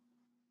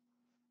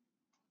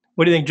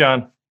 What do you think,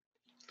 John?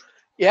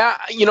 Yeah,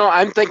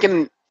 I'm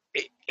thinking,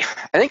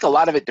 I think a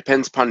lot of it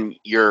depends upon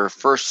your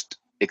first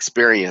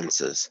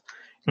experiences,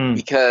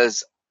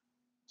 because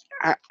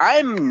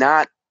I'm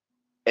not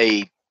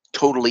a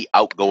totally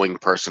outgoing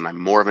person. I'm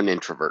more of an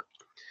introvert.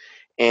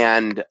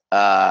 And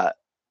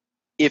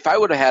if I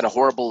would have had a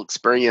horrible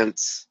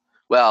experience,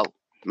 well,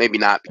 maybe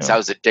not, because I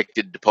was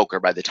addicted to poker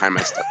by the time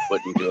I stepped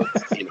foot into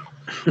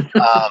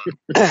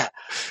it.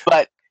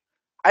 But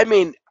I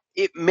mean,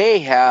 it may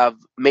have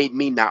made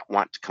me not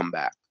want to come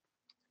back.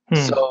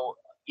 So,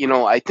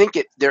 I think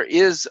there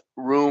is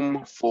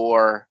room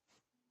for.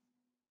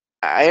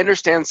 I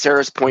understand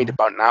Sarah's point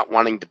about not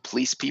wanting to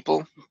police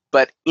people,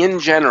 but in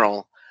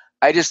general,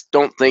 I just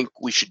don't think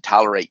we should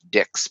tolerate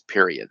dicks,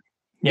 period.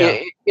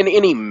 Yeah. In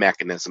any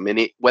mechanism,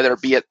 whether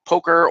it be at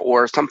poker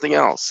or something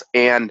else.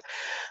 And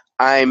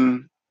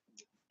I'm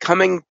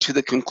coming to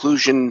the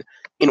conclusion,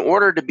 in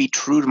order to be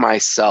true to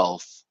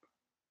myself,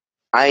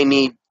 I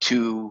need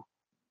to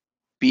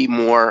be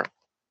more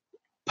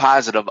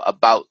positive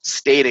about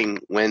stating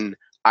when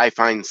I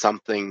find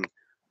something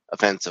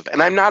offensive.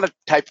 And I'm not a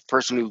type of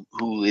person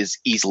who is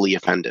easily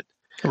offended.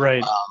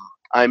 Right.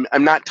 I'm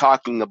not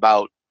talking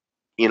about,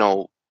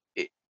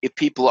 if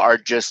people are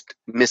just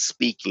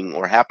misspeaking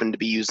or happen to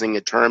be using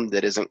a term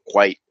that isn't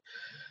quite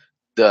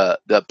the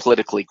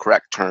politically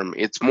correct term.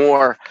 It's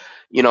more,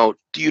 do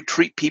you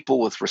treat people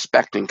with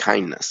respect and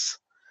kindness?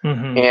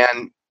 Mm-hmm.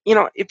 And,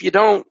 if you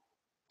don't,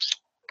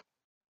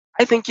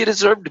 I think you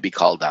deserve to be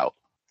called out.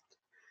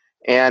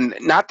 And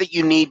not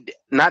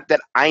that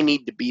I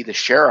need to be the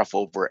sheriff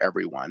over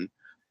everyone,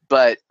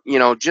 but,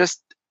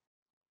 just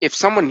if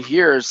someone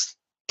hears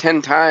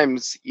 10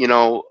 times,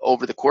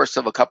 over the course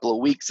of a couple of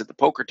weeks at the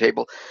poker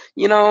table,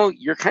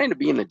 you're kind of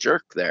being a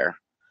jerk there.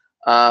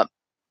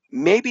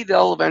 Maybe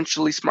they'll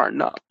eventually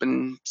smarten up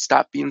and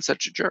stop being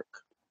such a jerk.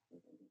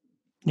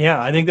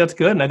 Yeah, I think that's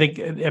good. And I think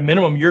at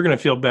minimum, you're going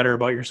to feel better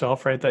about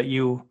yourself, right? That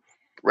you,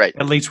 right,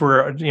 at least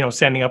were,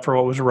 standing up for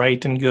what was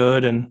right and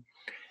good. And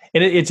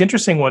it's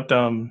interesting what, I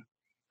don't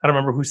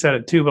remember who said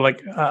it too, but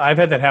like I've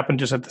had that happen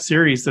just at the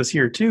series this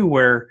year too,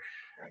 where,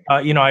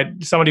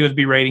 somebody was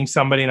berating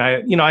somebody and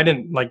I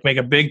didn't like make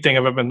a big thing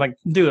of it, but like,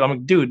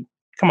 dude,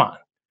 come on,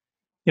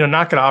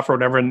 knock it off or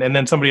whatever. And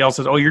then somebody else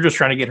says, oh, you're just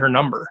trying to get her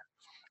number.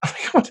 I'm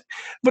like,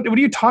 what are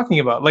you talking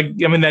about? Like,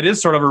 I mean, that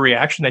is sort of a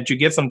reaction that you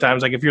get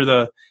sometimes. Like if you're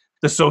the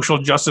social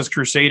justice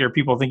crusader,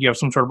 people think you have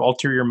some sort of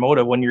ulterior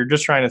motive when you're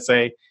just trying to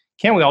say,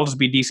 can't we all just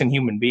be decent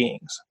human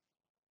beings?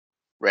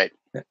 Right.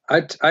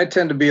 I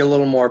tend to be a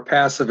little more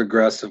passive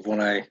aggressive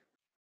when I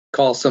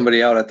call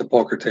somebody out at the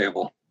poker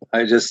table.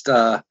 I just,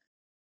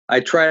 I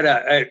try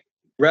to,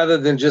 rather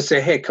than just say,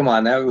 hey, come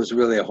on, that was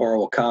really a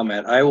horrible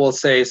comment. I will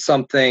say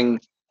something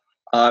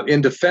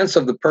in defense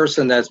of the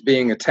person that's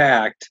being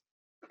attacked,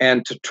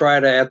 and to try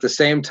to, at the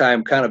same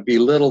time, kind of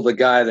belittle the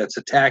guy that's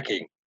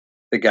attacking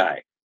the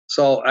guy.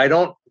 So I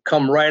don't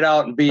come right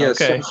out and be a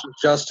social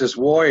justice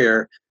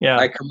warrior. Yeah.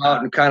 I come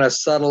out and kind of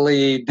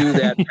subtly do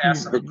that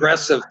passive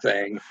aggressive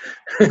thing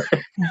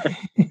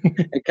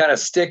and kind of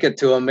stick it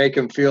to him, make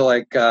him feel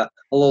like a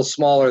little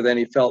smaller than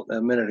he felt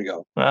a minute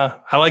ago.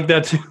 I like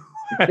that too.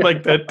 I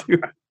like that too.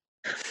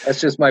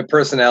 That's just my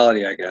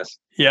personality, I guess.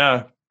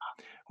 Yeah.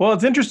 Well,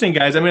 it's interesting,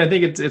 guys. I mean, I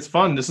think it's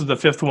fun. This is the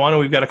 5th one, and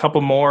we've got a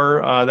couple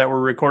more that we're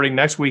recording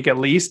next week at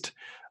least.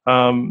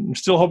 I'm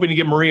still hoping to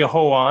get Maria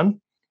Ho on.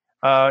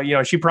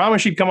 She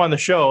promised she'd come on the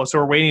show, so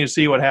we're waiting to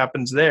see what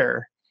happens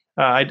there.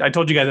 I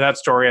told you guys that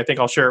story. I think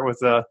I'll share it with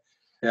the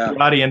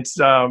audience.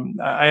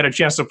 I had a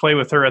chance to play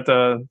with her at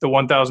the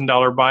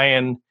 $1,000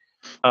 buy-in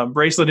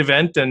bracelet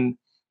event, and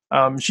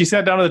she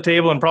sat down at the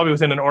table, and probably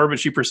within an orbit,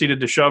 she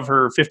proceeded to shove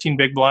her 15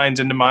 big blinds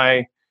into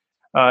my.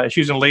 She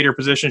was in a later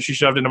position. She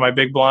shoved into my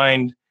big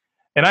blind,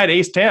 and I had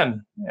ace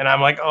 10, and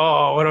I'm like,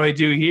 oh, what do I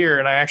do here?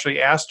 And I actually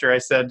asked her. I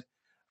said,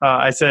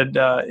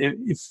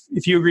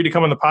 if you agree to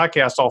come on the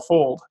podcast, I'll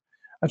fold.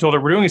 I told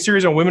her, we're doing a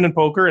series on women in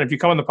poker, and if you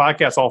come on the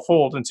podcast, I'll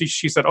fold. And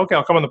she said, okay,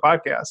 I'll come on the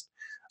podcast.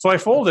 So I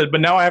folded, but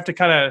now I have to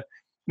try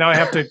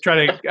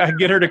to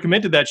get her to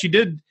commit to that. She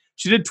did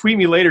tweet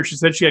me later. She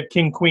said she had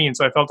king queen,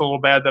 so I felt a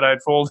little bad that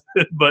I'd folded,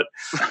 but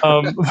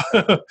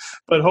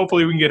but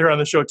hopefully we can get her on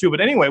the show too.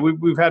 But anyway,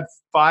 we've had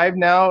 5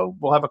 now.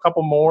 We'll have a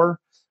couple more,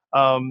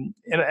 and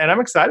I'm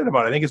excited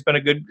about it. I think it's been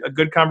a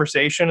good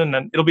conversation, and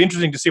then it'll be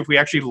interesting to see if we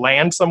actually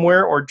land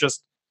somewhere or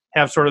just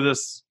have sort of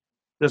this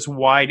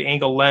wide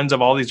angle lens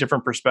of all these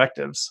different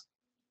perspectives.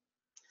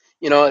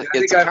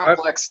 It's a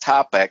complex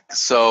topic,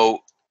 so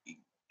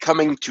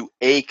coming to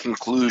a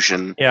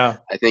conclusion, I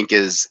think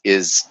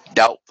is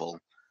doubtful.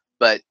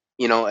 But,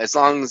 as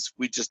long as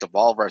we just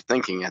evolve our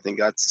thinking, I think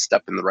that's a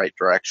step in the right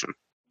direction.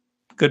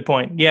 Good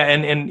point. Yeah,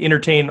 and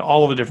entertain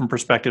all of the different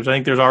perspectives. I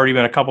think there's already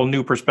been a couple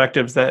new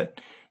perspectives that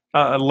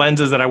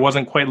lenses that I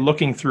wasn't quite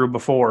looking through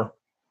before.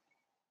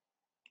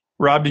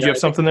 Rob, did you have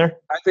something there?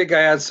 I think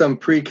I had some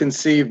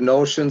preconceived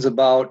notions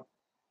about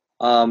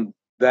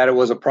that it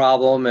was a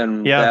problem,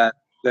 and that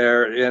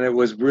there, and it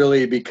was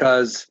really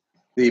because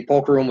the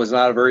poker room was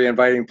not a very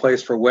inviting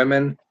place for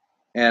women.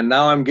 And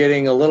now I'm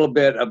getting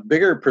a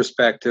bigger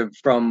perspective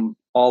from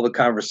all the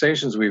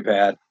conversations we've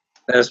had,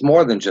 that it's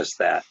more than just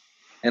that.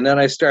 And then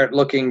I start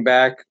looking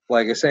back,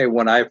 like I say,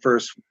 when I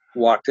first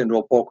walked into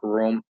a poker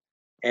room,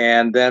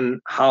 and then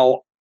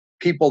how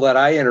people that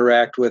I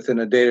interact with in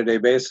a day-to-day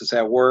basis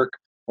at work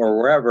or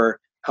wherever,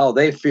 how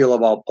they feel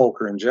about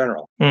poker in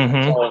general.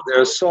 Mm-hmm. So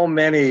there's so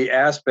many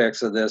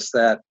aspects of this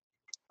that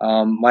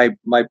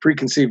my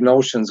preconceived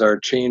notions are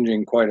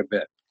changing quite a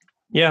bit.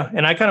 Yeah,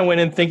 and I kind of went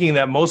in thinking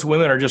that most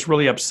women are just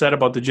really upset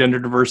about the gender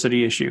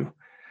diversity issue.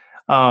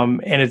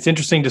 And it's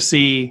interesting to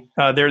see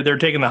they're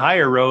taking the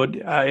higher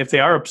road. If they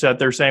are upset,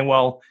 they're saying,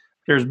 well,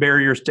 there's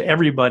barriers to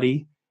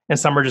everybody. And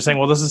some are just saying,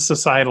 well, this is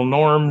societal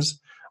norms,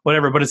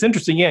 whatever. But it's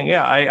interesting.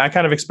 Yeah, I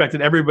kind of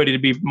expected everybody to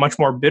be much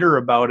more bitter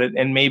about it.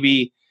 And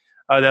maybe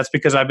that's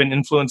because I've been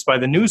influenced by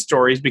the news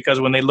stories, because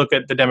when they look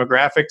at the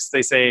demographics,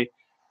 they say,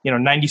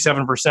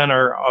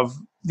 97% of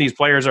these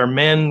players are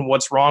men.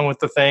 What's wrong with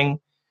the thing?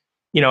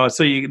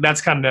 So that's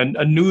kind of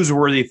a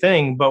newsworthy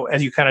thing. But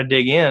as you kind of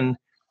dig in,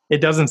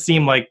 it doesn't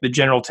seem like the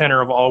general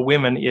tenor of all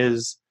women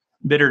is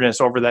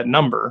bitterness over that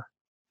number.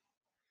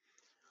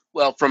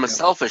 Well, from a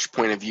selfish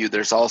point of view,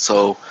 there's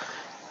also,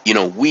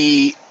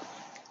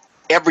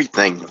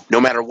 everything,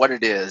 no matter what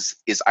it is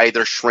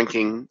either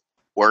shrinking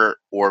or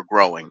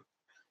growing.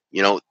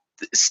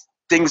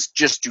 Things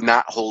just do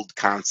not hold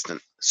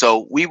constant.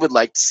 So we would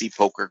like to see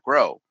poker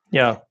grow.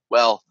 Yeah.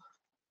 Well,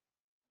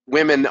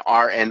 women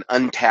are an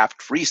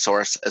untapped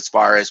resource as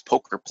far as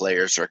poker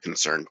players are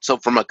concerned. So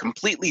from a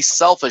completely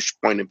selfish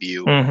point of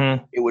view,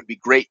 Mm-hmm. it would be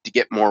great to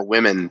get more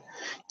women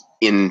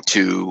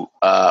into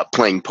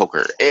playing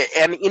poker,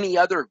 and any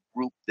other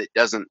group that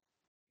doesn't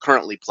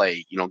currently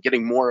play,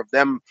 getting more of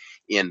them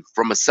in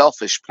from a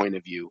selfish point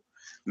of view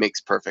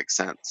makes perfect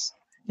sense.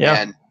 Yeah.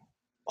 And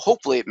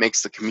hopefully it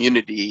makes the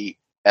community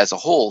as a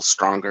whole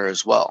stronger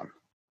as well.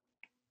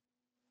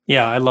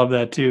 Yeah, I love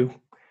that too.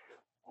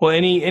 Well,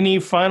 any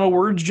final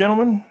words,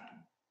 gentlemen?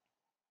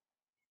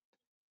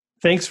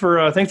 Thanks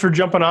for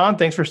jumping on.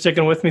 Thanks for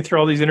sticking with me through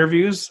all these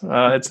interviews.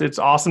 It's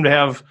awesome to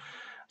have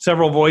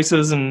several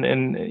voices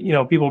and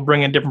people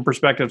bring in different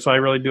perspectives. So I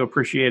really do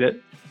appreciate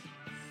it.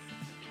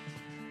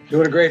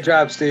 Doing a great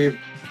job, Steve.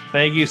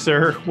 Thank you,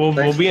 sir. We'll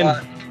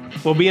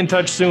be in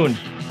touch soon.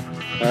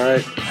 All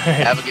right.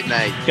 Have a good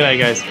night. Good night,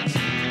 guys.